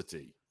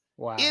ethnicity.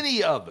 Wow.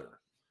 Any other.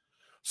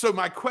 So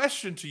my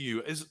question to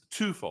you is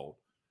twofold.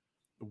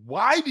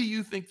 Why do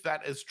you think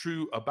that is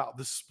true about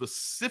this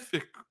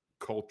specific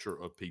culture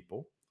of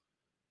people?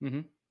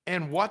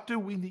 And what do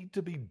we need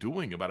to be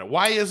doing about it?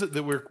 Why is it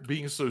that we're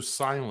being so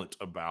silent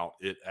about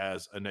it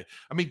as I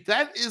mean,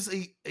 that is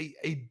a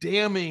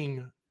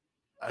damning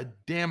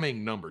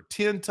number.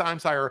 10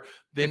 times higher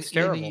than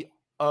any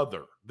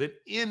other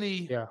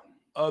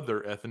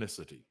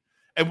ethnicity.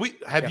 And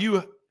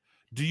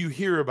do you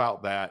hear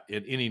about that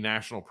in any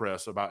national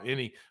press, about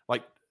any,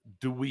 like,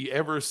 do we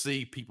ever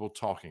see people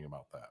talking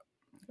about that?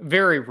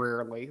 Very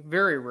rarely.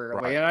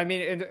 Right. And I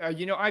mean,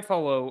 I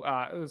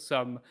follow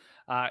some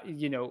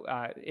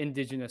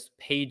indigenous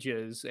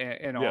pages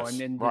and all, and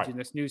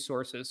indigenous news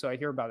sources, so I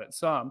hear about it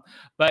some.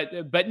 But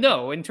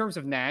no, in terms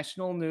of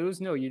national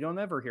news, no, you don't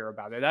ever hear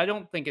about it. I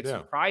don't think it's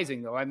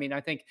surprising, though. I mean, I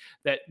think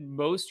that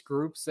most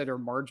groups that are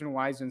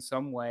marginalized in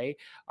some way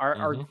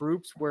are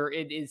groups where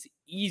it is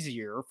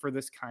easier for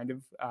this kind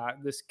of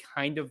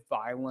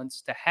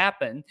violence to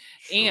happen,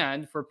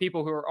 and for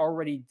people who are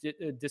already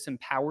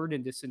disempowered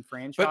and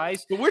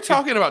disenfranchised. But we're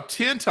talking about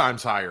 10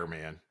 times higher,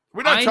 man.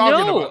 We're not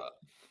talking about.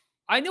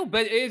 I know,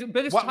 but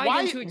it's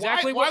tied into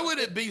exactly why would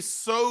it be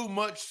so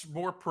much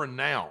more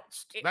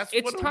pronounced?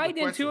 It's tied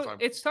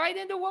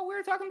into what we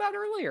were talking about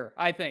earlier.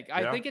 I think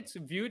it's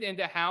viewed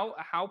into how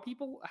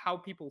people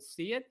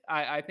see it.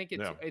 I think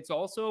it's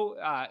also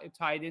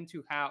tied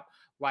into how,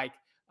 like,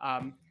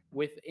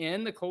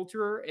 within the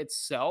culture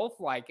itself,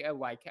 like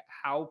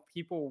how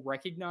people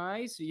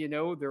recognize,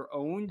 their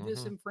own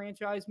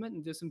disenfranchisement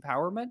and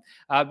disempowerment.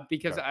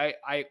 Because I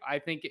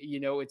think,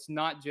 it's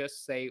not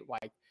just, say,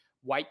 like,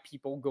 white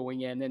people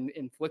going in and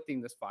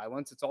inflicting this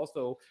violence. It's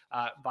also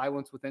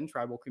violence within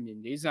tribal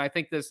communities. And I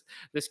think this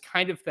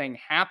kind of thing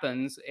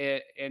happens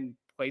in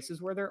places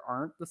where there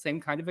aren't the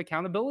same kind of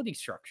accountability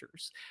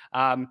structures.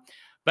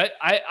 But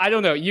I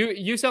don't know.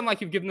 You sound like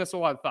you've given this a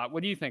lot of thought.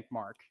 What do you think,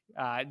 Mark?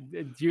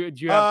 Do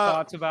you have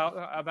thoughts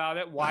about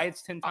it? Why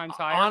it's 10 times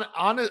higher?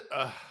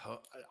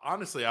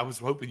 Honestly, I was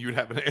hoping you'd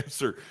have an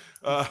answer.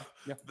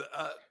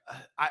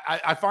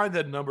 I find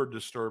that number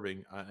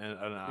disturbing,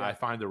 and I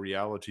find the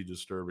reality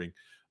disturbing.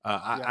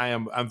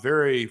 I'm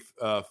very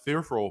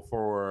fearful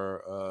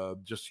for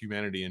just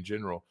humanity in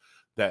general.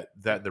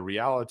 That the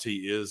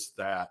reality is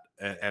that,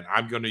 and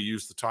I'm going to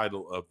use the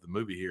title of the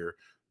movie here,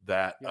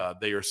 that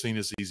they are seen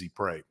as easy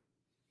prey,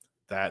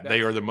 that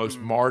they are the most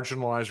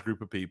marginalized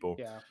group of people,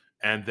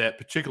 and that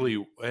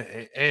particularly,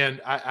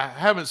 and I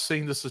haven't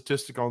seen the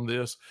statistic on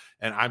this,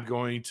 and I'm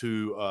going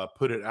to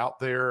put it out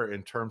there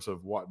in terms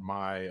of what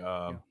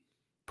my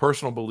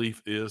personal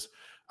belief is.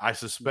 I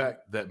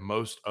suspect that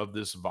most of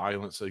this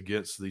violence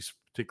against these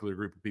particular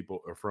group of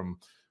people are from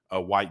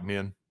white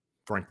men,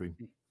 frankly.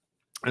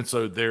 And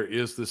so there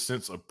is this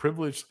sense of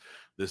privilege,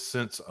 this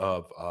sense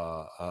of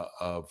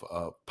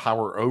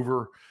power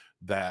over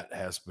that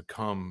has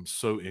become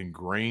so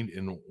ingrained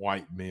in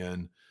white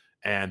men,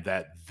 and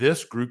that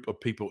this group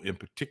of people in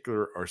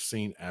particular are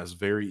seen as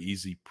very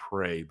easy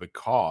prey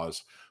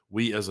because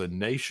we as a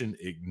nation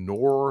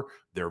ignore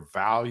their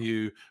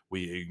value.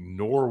 We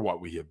ignore what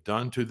we have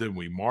done to them.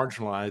 We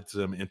marginalize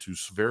them into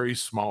very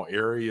small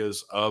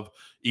areas of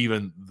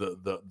even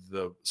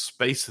the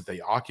space that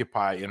they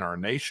occupy in our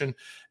nation.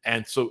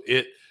 And so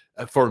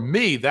for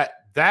me,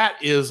 that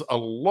is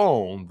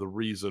alone the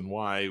reason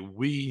why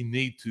we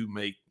need to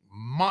make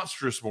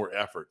monstrous more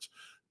efforts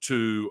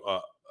to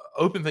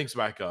open things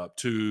back up,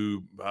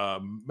 to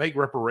make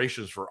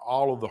reparations for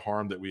all of the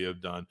harm that we have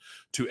done,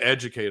 to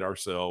educate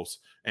ourselves,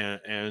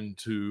 and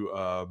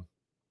to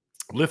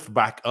lift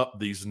back up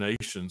these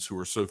nations who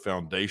are so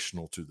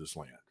foundational to this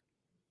land.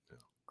 Yeah.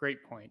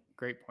 Great point,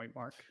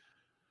 Mark.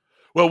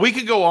 Well, we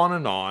could go on,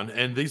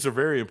 and these are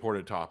very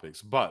important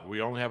topics, but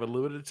we only have a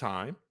limited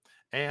time.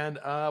 And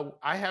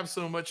I have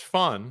so much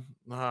fun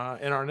in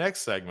our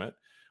next segment,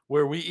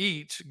 where we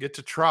each get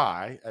to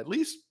try, at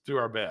least do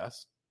our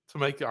best, to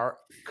make our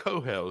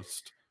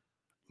co-host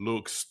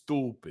look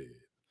stupid.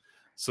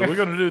 So we're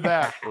going to do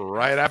that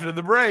right after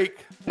the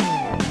break.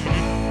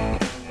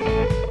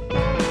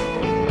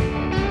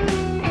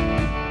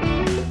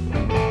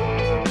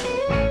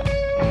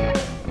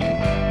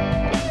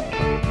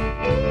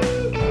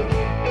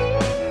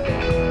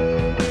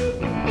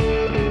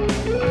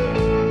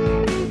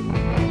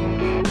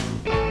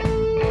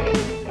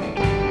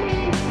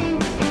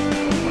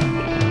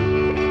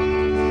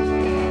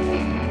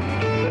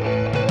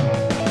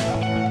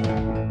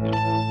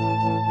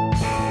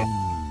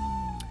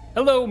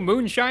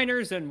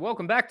 Moonshiners, and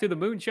welcome back to the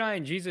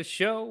Moonshine Jesus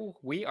Show.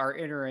 We are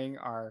entering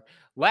our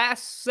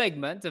last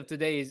segment of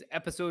today's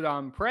episode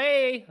on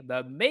Pray,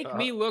 the Make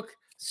Me Look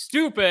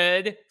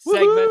Stupid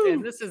segment.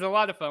 And this is a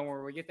lot of fun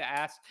where we get to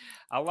ask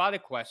a lot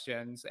of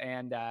questions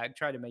and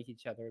try to make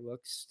each other look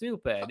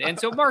stupid. And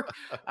so, Mark,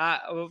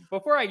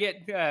 before I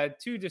get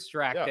too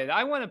distracted,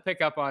 I want to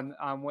pick up on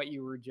what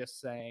you were just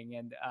saying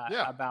and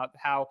about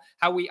how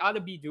we ought to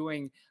be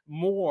doing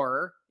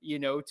more,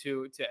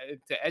 to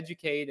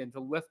educate and to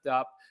lift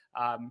up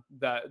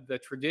the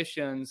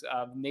traditions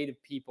of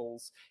Native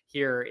peoples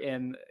here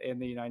in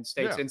the United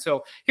States. And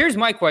so here's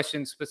my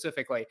question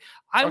specifically.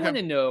 I want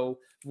to know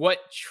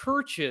what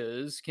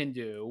churches can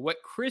do,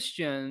 what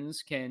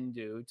Christians can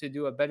do to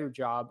do a better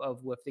job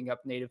of lifting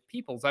up Native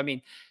peoples. I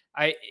mean,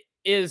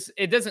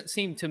 it doesn't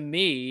seem to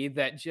me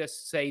that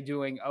just, say,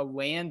 doing a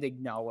land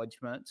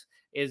acknowledgement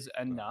is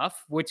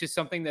enough, which is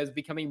something that is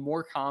becoming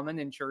more common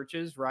in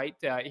churches, right?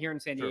 Here in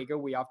San Diego,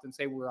 we often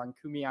say we're on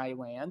Kumeyaay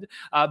land.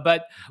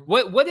 But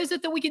what is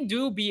it that we can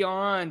do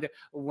beyond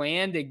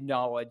land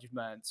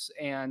acknowledgements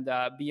and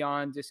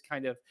beyond just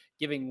kind of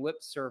giving lip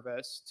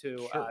service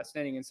to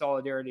standing in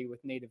solidarity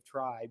with Native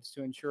tribes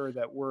to ensure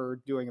that we're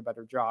doing a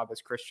better job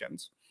as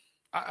Christians?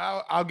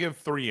 I'll give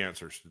three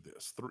answers to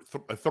this,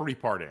 a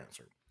three-part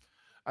answer.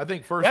 I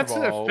think first of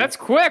all, that's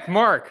quick,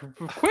 Mark.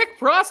 Quick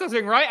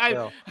processing,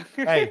 right?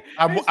 Hey,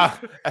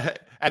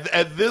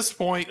 at this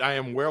point, I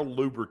am well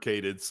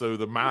lubricated, so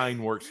the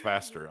mind works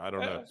faster. I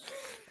don't know.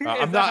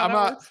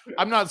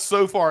 I'm not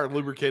so far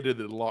lubricated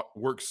that it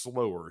works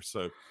slower.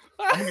 So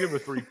I'm gonna give a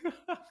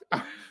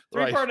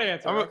three-part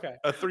answer.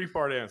 A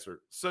three-part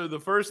answer. So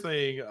the first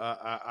thing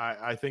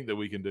I think that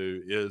we can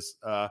do is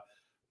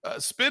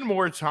spend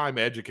more time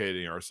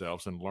educating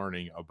ourselves and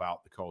learning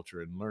about the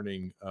culture and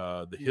learning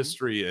the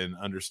history and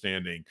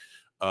understanding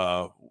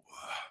and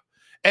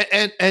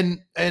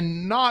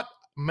not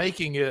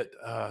making it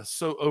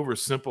so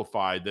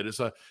oversimplified that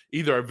it's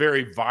either a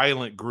very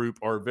violent group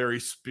or a very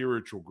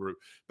spiritual group,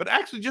 but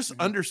actually just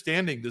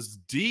understanding this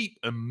deep,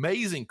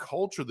 amazing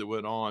culture that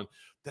went on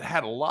that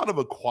had a lot of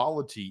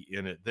equality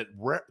in it, that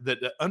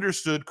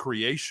understood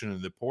creation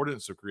and the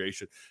importance of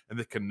creation and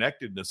the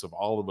connectedness of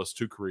all of us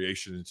to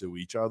creation and to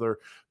each other.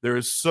 There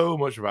is so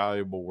much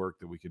valuable work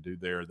that we can do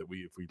there that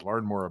if we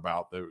learn more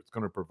about, that it's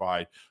going to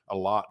provide a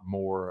lot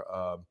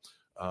more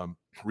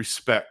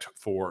respect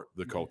for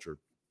the culture.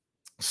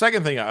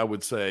 Second thing I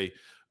would say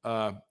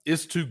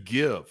is to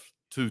give,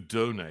 to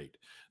donate.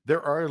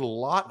 There are a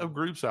lot of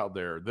groups out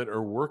there that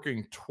are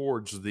working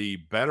towards the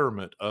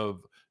betterment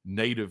of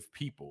Native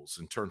peoples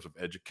in terms of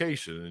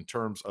education, in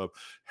terms of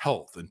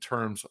health, in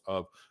terms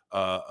of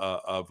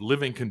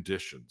living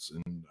conditions,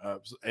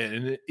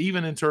 and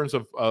even in terms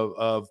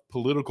of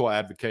political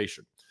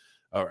advocacy.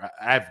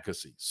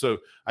 So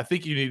I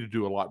think you need to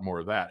do a lot more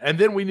of that. And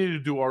then we need to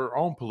do our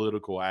own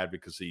political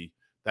advocacy.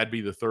 That'd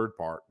be the third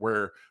part,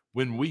 where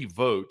when we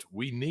vote,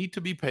 we need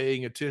to be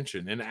paying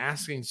attention and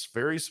asking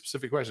very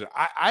specific questions.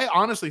 I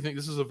honestly think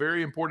this is a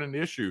very important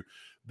issue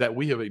that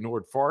we have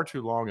ignored far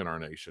too long in our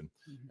nation.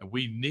 And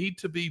we need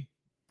to be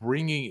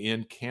bringing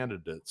in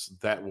candidates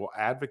that will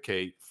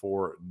advocate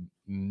for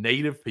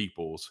Native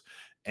peoples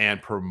and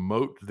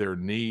promote their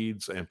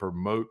needs and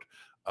promote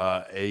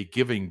a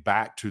giving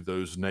back to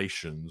those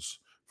nations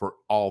for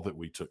all that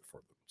we took from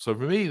them. So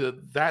for me,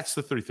 that's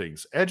the three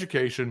things: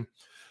 education,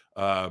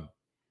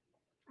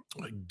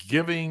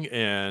 giving,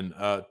 and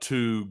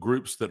to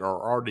groups that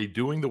are already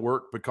doing the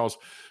work, because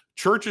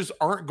churches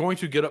aren't going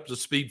to get up to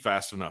speed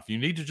fast enough. You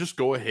need to just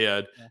go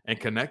ahead and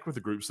connect with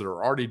the groups that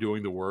are already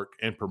doing the work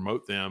and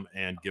promote them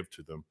and give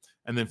to them.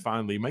 And then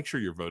finally, make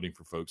sure you're voting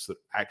for folks that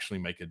actually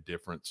make a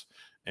difference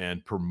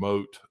and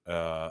promote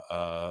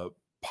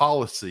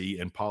policy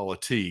and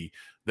polity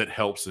that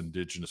helps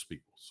Indigenous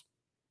peoples.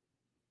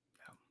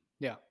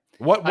 Yeah.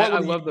 What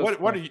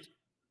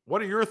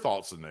are your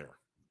thoughts in there?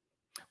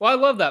 Well, I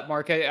love that,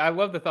 Mark. I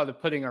love the thought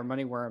of putting our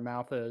money where our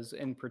mouth is,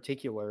 in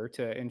particular,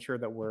 to ensure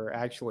that we're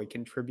actually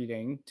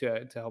contributing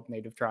to help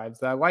Native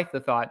tribes. I like the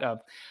thought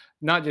of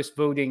not just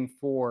voting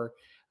for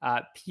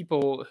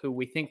people who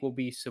we think will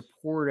be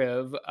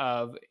supportive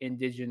of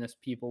Indigenous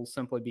people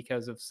simply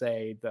because of,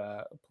 say,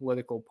 the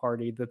political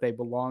party that they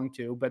belong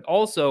to, but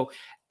also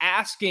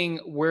asking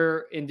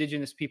where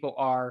Indigenous people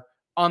are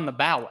on the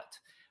ballot.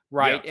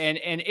 Right. Yes.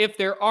 And if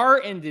there are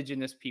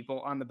Indigenous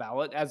people on the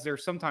ballot, as there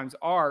sometimes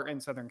are in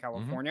Southern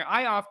California,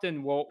 I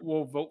often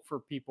will vote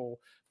for people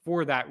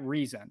for that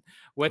reason,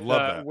 with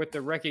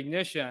the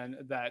recognition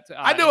that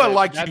I know I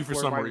like you for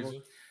some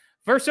reason.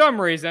 For some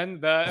reason,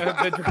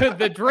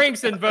 the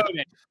drinks and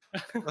voting.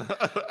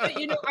 But,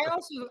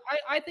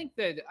 I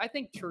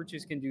think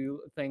churches can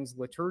do things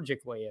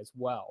liturgically as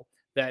well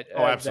that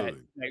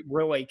absolutely that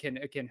really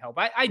can help.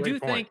 I do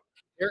think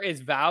there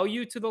is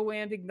value to the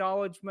land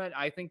acknowledgement.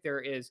 I think there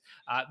is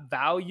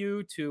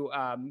value to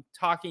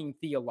talking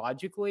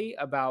theologically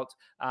about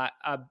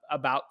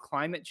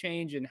climate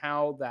change and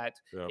how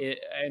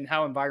and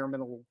how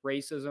environmental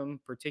racism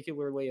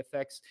particularly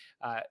affects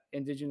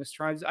indigenous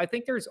tribes. I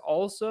think there's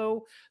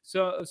also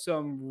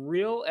some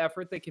real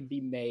effort that can be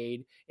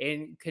made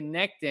in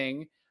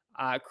connecting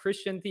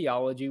Christian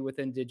theology with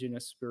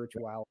indigenous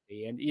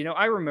spirituality. And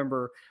I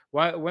remember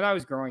when I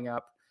was growing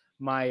up,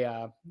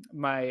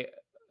 my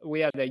we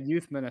had a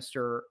youth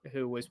minister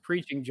who was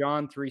preaching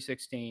John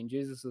 3:16.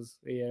 Jesus is,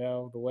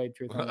 the way,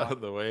 truth, and life.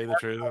 The way, the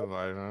truth, and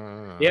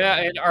life.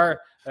 Yeah,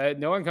 and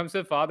no one comes to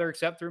the Father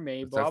except through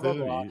me. Blah blah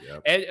blah.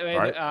 Yep. And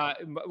Right. I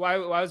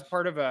was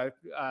part of a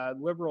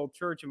liberal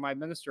church, and my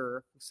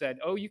minister said,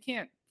 "Oh, you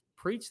can't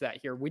preach that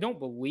here. We don't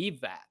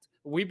believe that.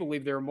 We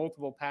believe there are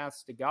multiple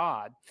paths to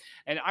God."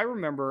 And I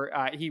remember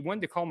he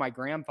went to call my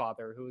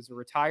grandfather, who was a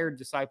retired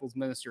disciples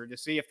minister, to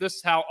see if this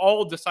is how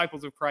all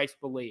disciples of Christ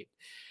believed.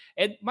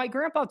 And my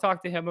grandpa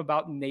talked to him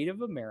about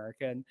Native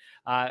American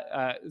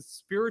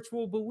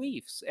spiritual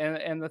beliefs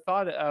and the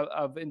thought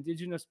of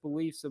indigenous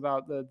beliefs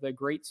about the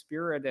Great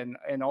Spirit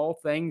and all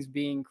things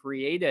being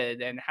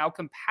created, and how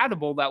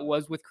compatible that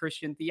was with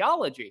Christian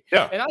theology.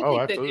 Yeah. And I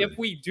think absolutely. that if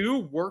we do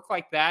work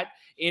like that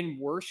in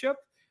worship,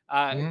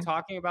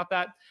 talking about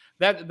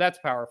that's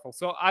powerful.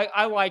 So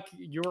I like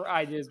your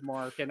ideas,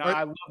 Mark, and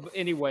I love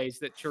any ways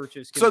that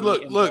churches can so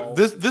be look,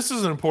 this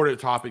is an important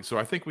topic, so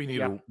I think we need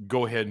to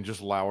go ahead and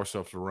just allow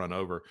ourselves to run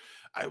over.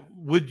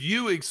 Would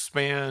you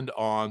expand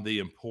on the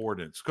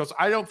importance, because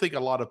I don't think a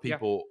lot of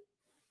people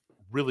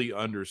really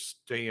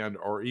understand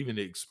or even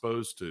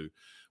exposed to.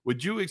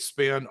 Would you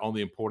expand on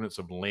the importance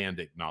of land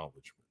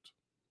acknowledgement?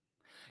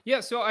 Yeah,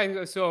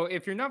 so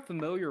if you're not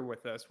familiar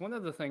with this, one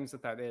of the things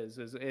that is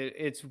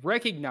it's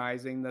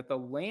recognizing that the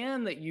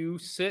land that you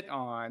sit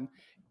on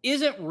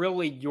isn't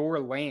really your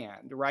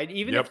land, right?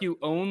 Even if you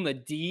own the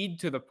deed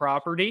to the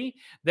property,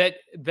 that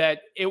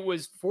it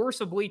was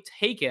forcibly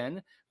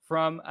taken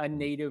from a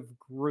native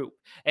group.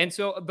 And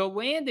so the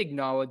land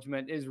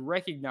acknowledgement is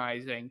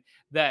recognizing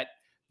that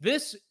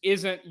this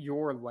isn't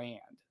your land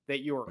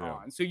that you're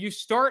on. So you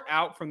start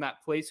out from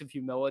that place of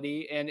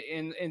humility. And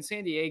in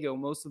San Diego,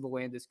 most of the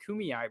land is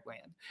Kumeyaay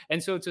land.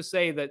 And so to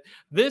say that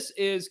this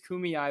is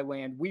Kumeyaay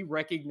land, we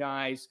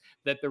recognize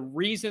that the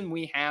reason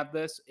we have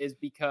this is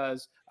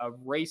because of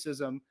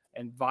racism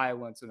and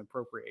violence and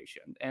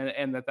appropriation,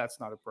 and that's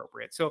not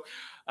appropriate. So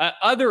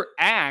other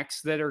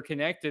acts that are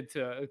connected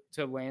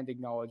to land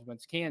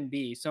acknowledgements can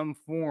be some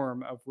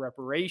form of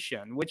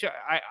reparation, which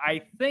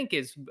I think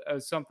is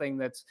something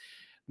that's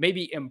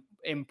maybe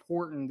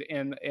important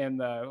in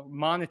the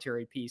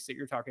monetary piece that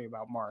you're talking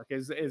about, Mark,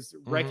 is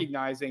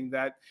recognizing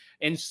that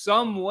in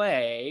some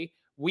way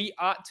we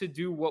ought to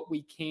do what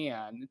we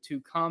can to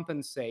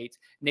compensate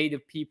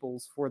Native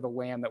peoples for the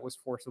land that was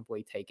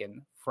forcibly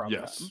taken from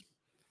them.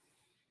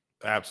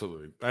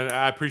 Absolutely. And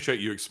I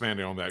appreciate you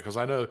expanding on that, because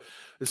I know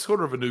it's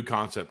sort of a new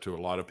concept to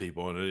a lot of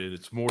people, and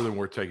it's more than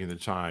worth taking the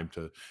time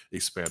to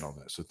expand on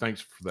that. So thanks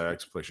for that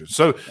explanation.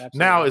 So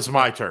now it's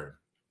my turn.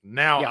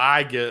 Now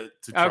I get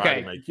to try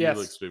to make you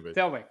look stupid.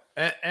 Tell me.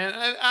 And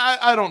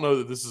I don't know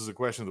that this is a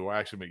question that will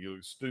actually make you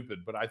look stupid,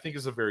 but I think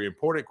it's a very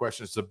important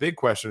question. It's a big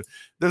question.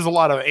 There's a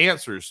lot of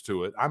answers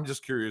to it. I'm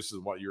just curious as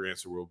to what your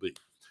answer will be.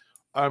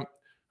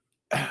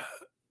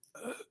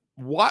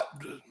 What?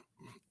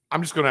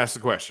 I'm just going to ask the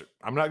question.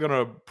 I'm not going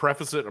to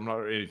preface it. I'm not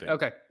anything.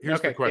 Okay.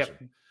 Here's the question.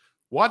 Yep.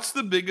 What's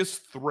the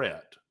biggest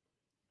threat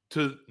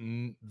to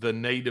the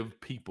native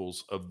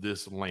peoples of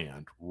this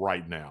land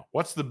right now?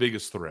 What's the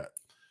biggest threat?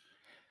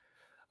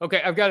 Okay,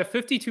 I've got a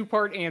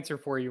 52-part answer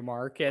for you,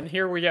 Mark, and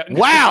here we go.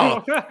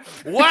 Wow.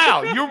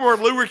 Wow, you're more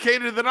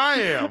lubricated than I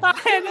am.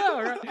 I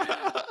know,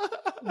 right?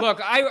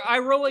 Look, I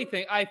really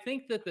think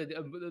that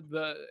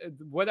the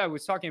what I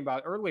was talking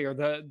about earlier,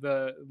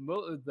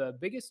 the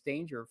biggest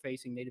danger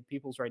facing Native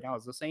peoples right now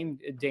is the same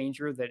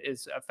danger that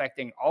is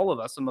affecting all of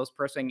us, the most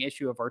pressing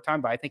issue of our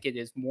time, but I think it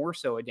is more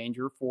so a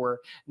danger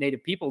for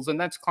Native peoples, and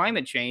that's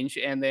climate change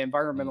and the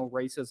environmental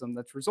racism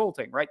that's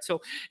resulting, right?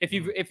 So if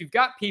you've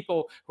got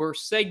people who are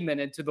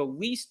segmented to the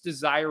least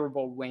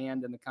desirable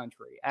land in the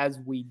country, as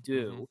we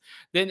do,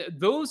 then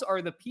those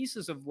are the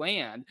pieces of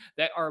land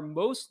that are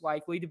most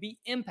likely to be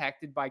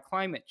impacted by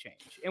climate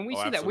change. And we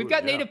see that. We've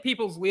got Native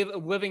peoples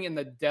living in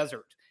the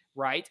desert,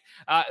 right?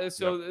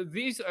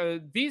 These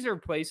are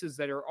places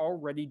that are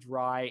already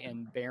dry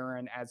and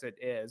barren as it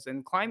is,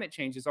 and climate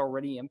change is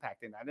already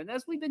impacting that. And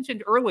as we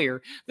mentioned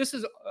earlier, this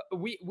is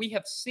we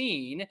have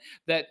seen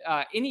that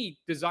any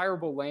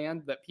desirable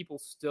land that people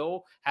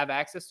still have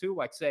access to,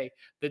 like say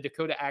the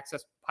Dakota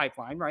Access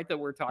pipeline, right, that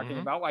we're talking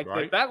about. Like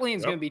right. that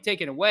land's going to be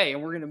taken away,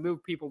 and we're going to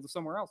move people to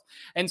somewhere else.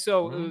 And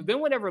so then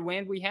whatever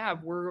land we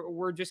have,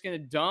 we're just going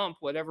to dump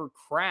whatever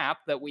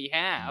crap that we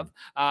have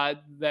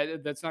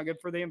that's not good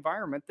for the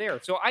environment there.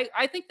 So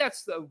I think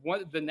that's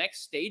the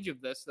next stage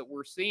of this that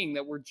we're seeing,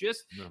 that we're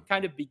just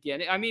kind of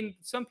beginning. I mean,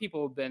 some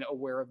people have been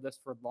aware of this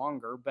for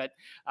longer, but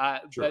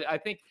I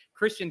think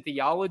Christian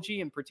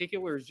theology in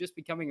particular is just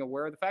becoming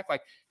aware of the fact,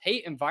 like,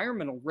 hey,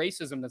 environmental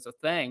racism is a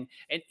thing,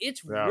 and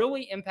it's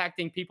really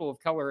impacting people of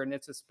color, and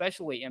it's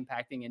especially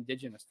impacting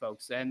indigenous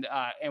folks, and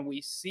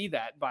we see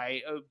that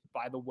by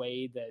the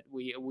way that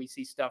we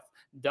see stuff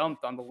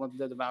dumped on the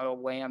limited amount of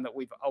land that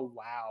we've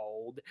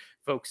allowed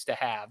folks to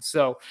have.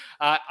 So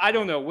I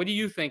don't know. What do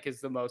you think is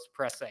the most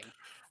pressing?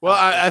 Well,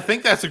 I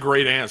think that's a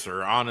great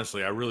answer.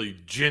 Honestly, I really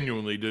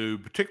genuinely do,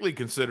 particularly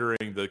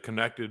considering the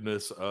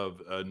connectedness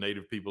of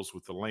Native peoples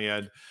with the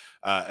land.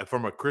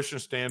 From a Christian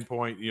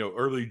standpoint,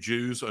 early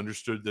Jews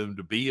understood them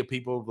to be a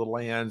people of the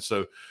land.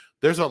 So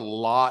there's a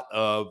lot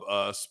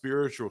of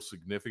spiritual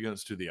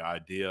significance to the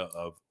idea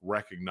of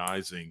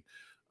recognizing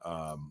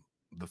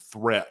the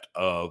threat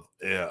of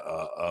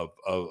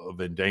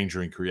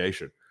endangering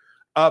creation.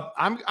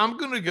 I'm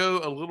going to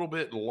go a little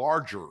bit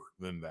larger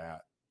than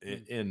that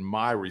in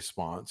my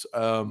response.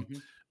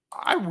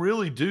 I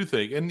really do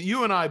think, and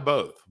you and I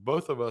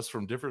both of us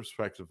from different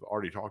perspectives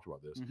already talked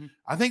about this.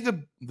 I think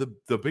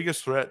the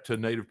biggest threat to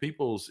Native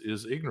peoples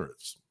is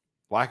ignorance,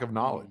 lack of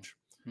knowledge.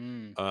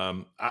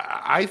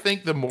 I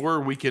think the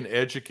more we can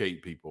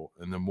educate people,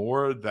 and the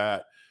more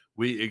that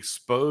we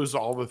expose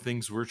all the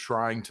things we're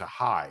trying to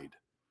hide,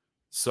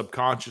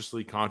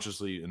 subconsciously,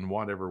 consciously, in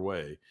whatever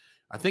way,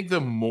 I think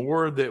the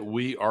more that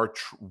we are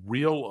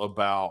real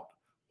about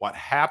what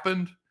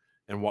happened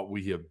and what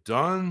we have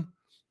done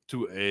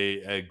to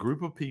a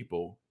group of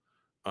people,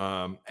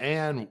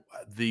 and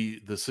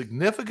the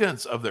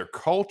significance of their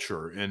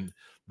culture and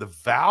the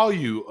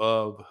value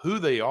of who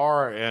they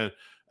are, and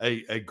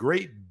a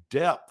great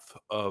depth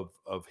of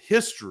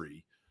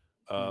history,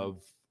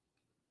 of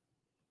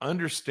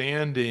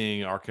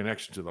understanding our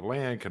connection to the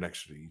land,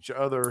 connection to each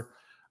other.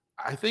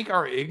 I think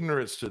our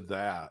ignorance to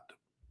that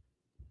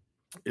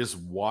is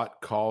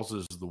what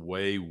causes the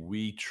way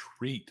we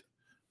treat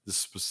the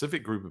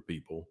specific group of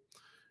people,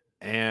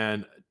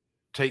 and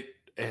take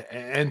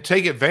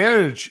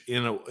advantage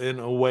in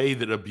a way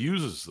that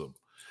abuses them.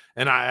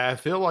 And I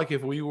feel like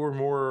if we were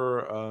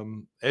more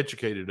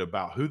educated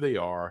about who they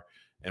are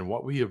and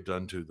what we have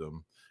done to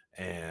them,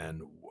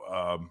 and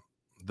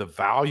the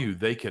value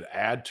they could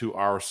add to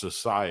our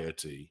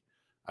society,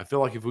 I feel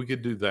like if we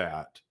could do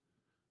that,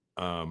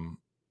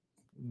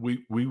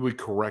 we would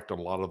correct a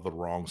lot of the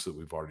wrongs that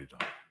we've already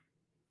done.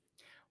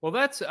 Well,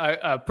 that's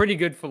a pretty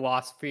good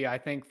philosophy, I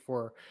think,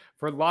 for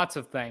lots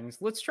of things.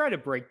 Let's try to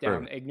break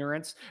down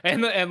ignorance,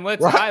 and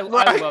let's. I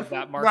love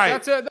that, Mark.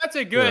 That's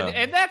a good,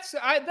 and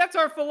that's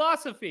our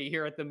philosophy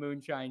here at the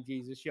Moonshine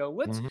Jesus Show.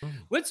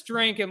 Let's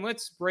drink and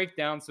let's break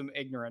down some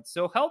ignorance.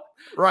 So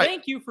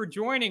thank you for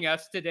joining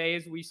us today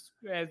as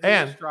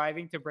we're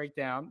striving to break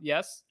down.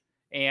 Yes.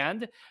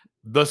 And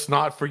let's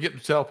not forget to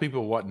tell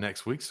people what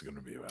next week's going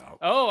to be about.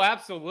 Oh,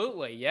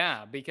 absolutely.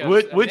 Yeah.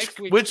 Because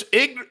which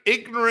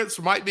ignorance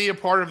might be a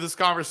part of this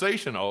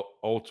conversation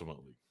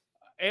ultimately.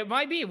 It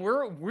might be.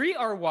 We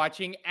are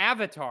watching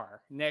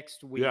Avatar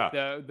next week. Yeah.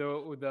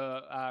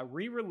 The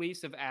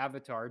re-release of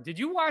Avatar. Did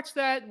you watch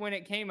that when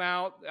it came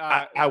out?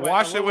 I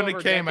watched it when it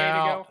came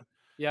out. Ago?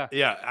 Yeah.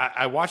 Yeah.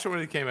 I watched it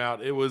when it came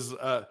out. It was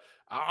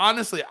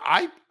honestly,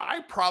 I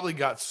probably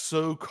got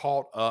so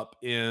caught up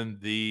in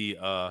the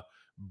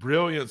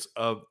brilliance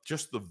of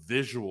just the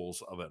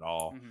visuals of it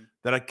all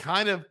that I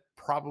kind of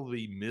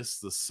probably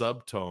missed the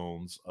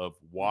subtones of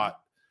what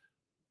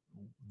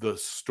the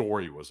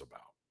story was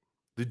about.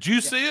 Did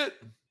you see it?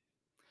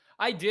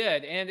 I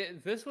did,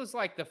 and this was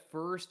like the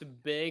first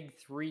big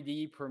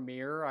 3D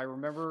premiere. I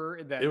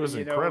remember that it was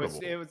incredible.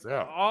 It was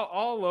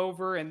all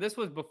over, and this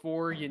was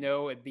before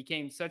it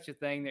became such a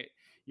thing that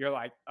you're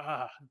like,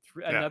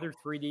 another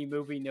 3D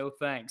movie, no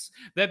thanks.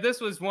 That this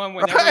was one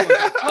when everyone was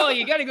like, oh,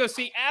 you got to go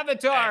see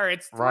Avatar.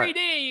 It's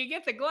 3D. You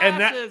get the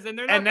glasses, and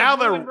they're not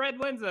the blue and red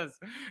lenses.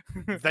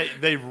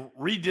 they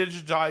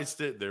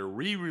redigitized it. They're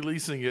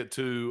re-releasing it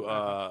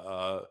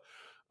to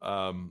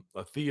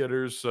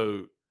theaters.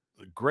 So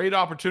great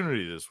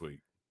opportunity this week.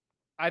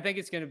 I think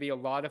it's going to be a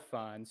lot of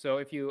fun. So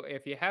if you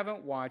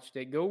haven't watched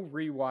it, go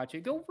rewatch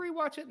it. Go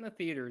rewatch it in the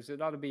theaters. It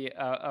ought to be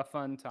a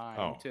fun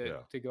time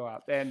to go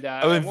out. And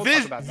we'll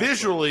talk about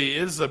visually,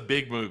 it is a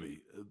big movie.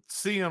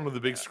 Seeing on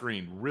the big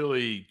screen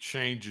really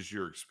changes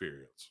your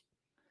experience.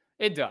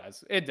 It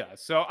does.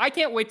 So I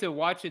can't wait to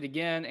watch it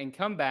again and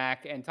come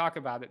back and talk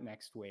about it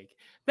next week.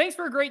 Thanks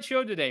for a great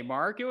show today,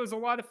 Mark. It was a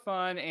lot of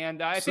fun,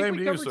 and I think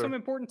we covered some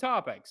important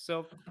topics.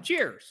 So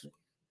cheers.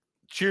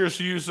 Cheers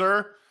to you,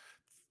 sir.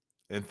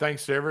 And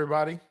thanks to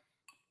everybody.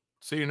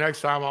 See you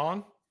next time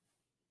on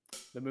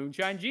the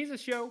Moonshine Jesus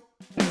Show.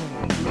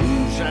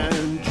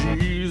 Moonshine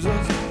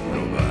Jesus.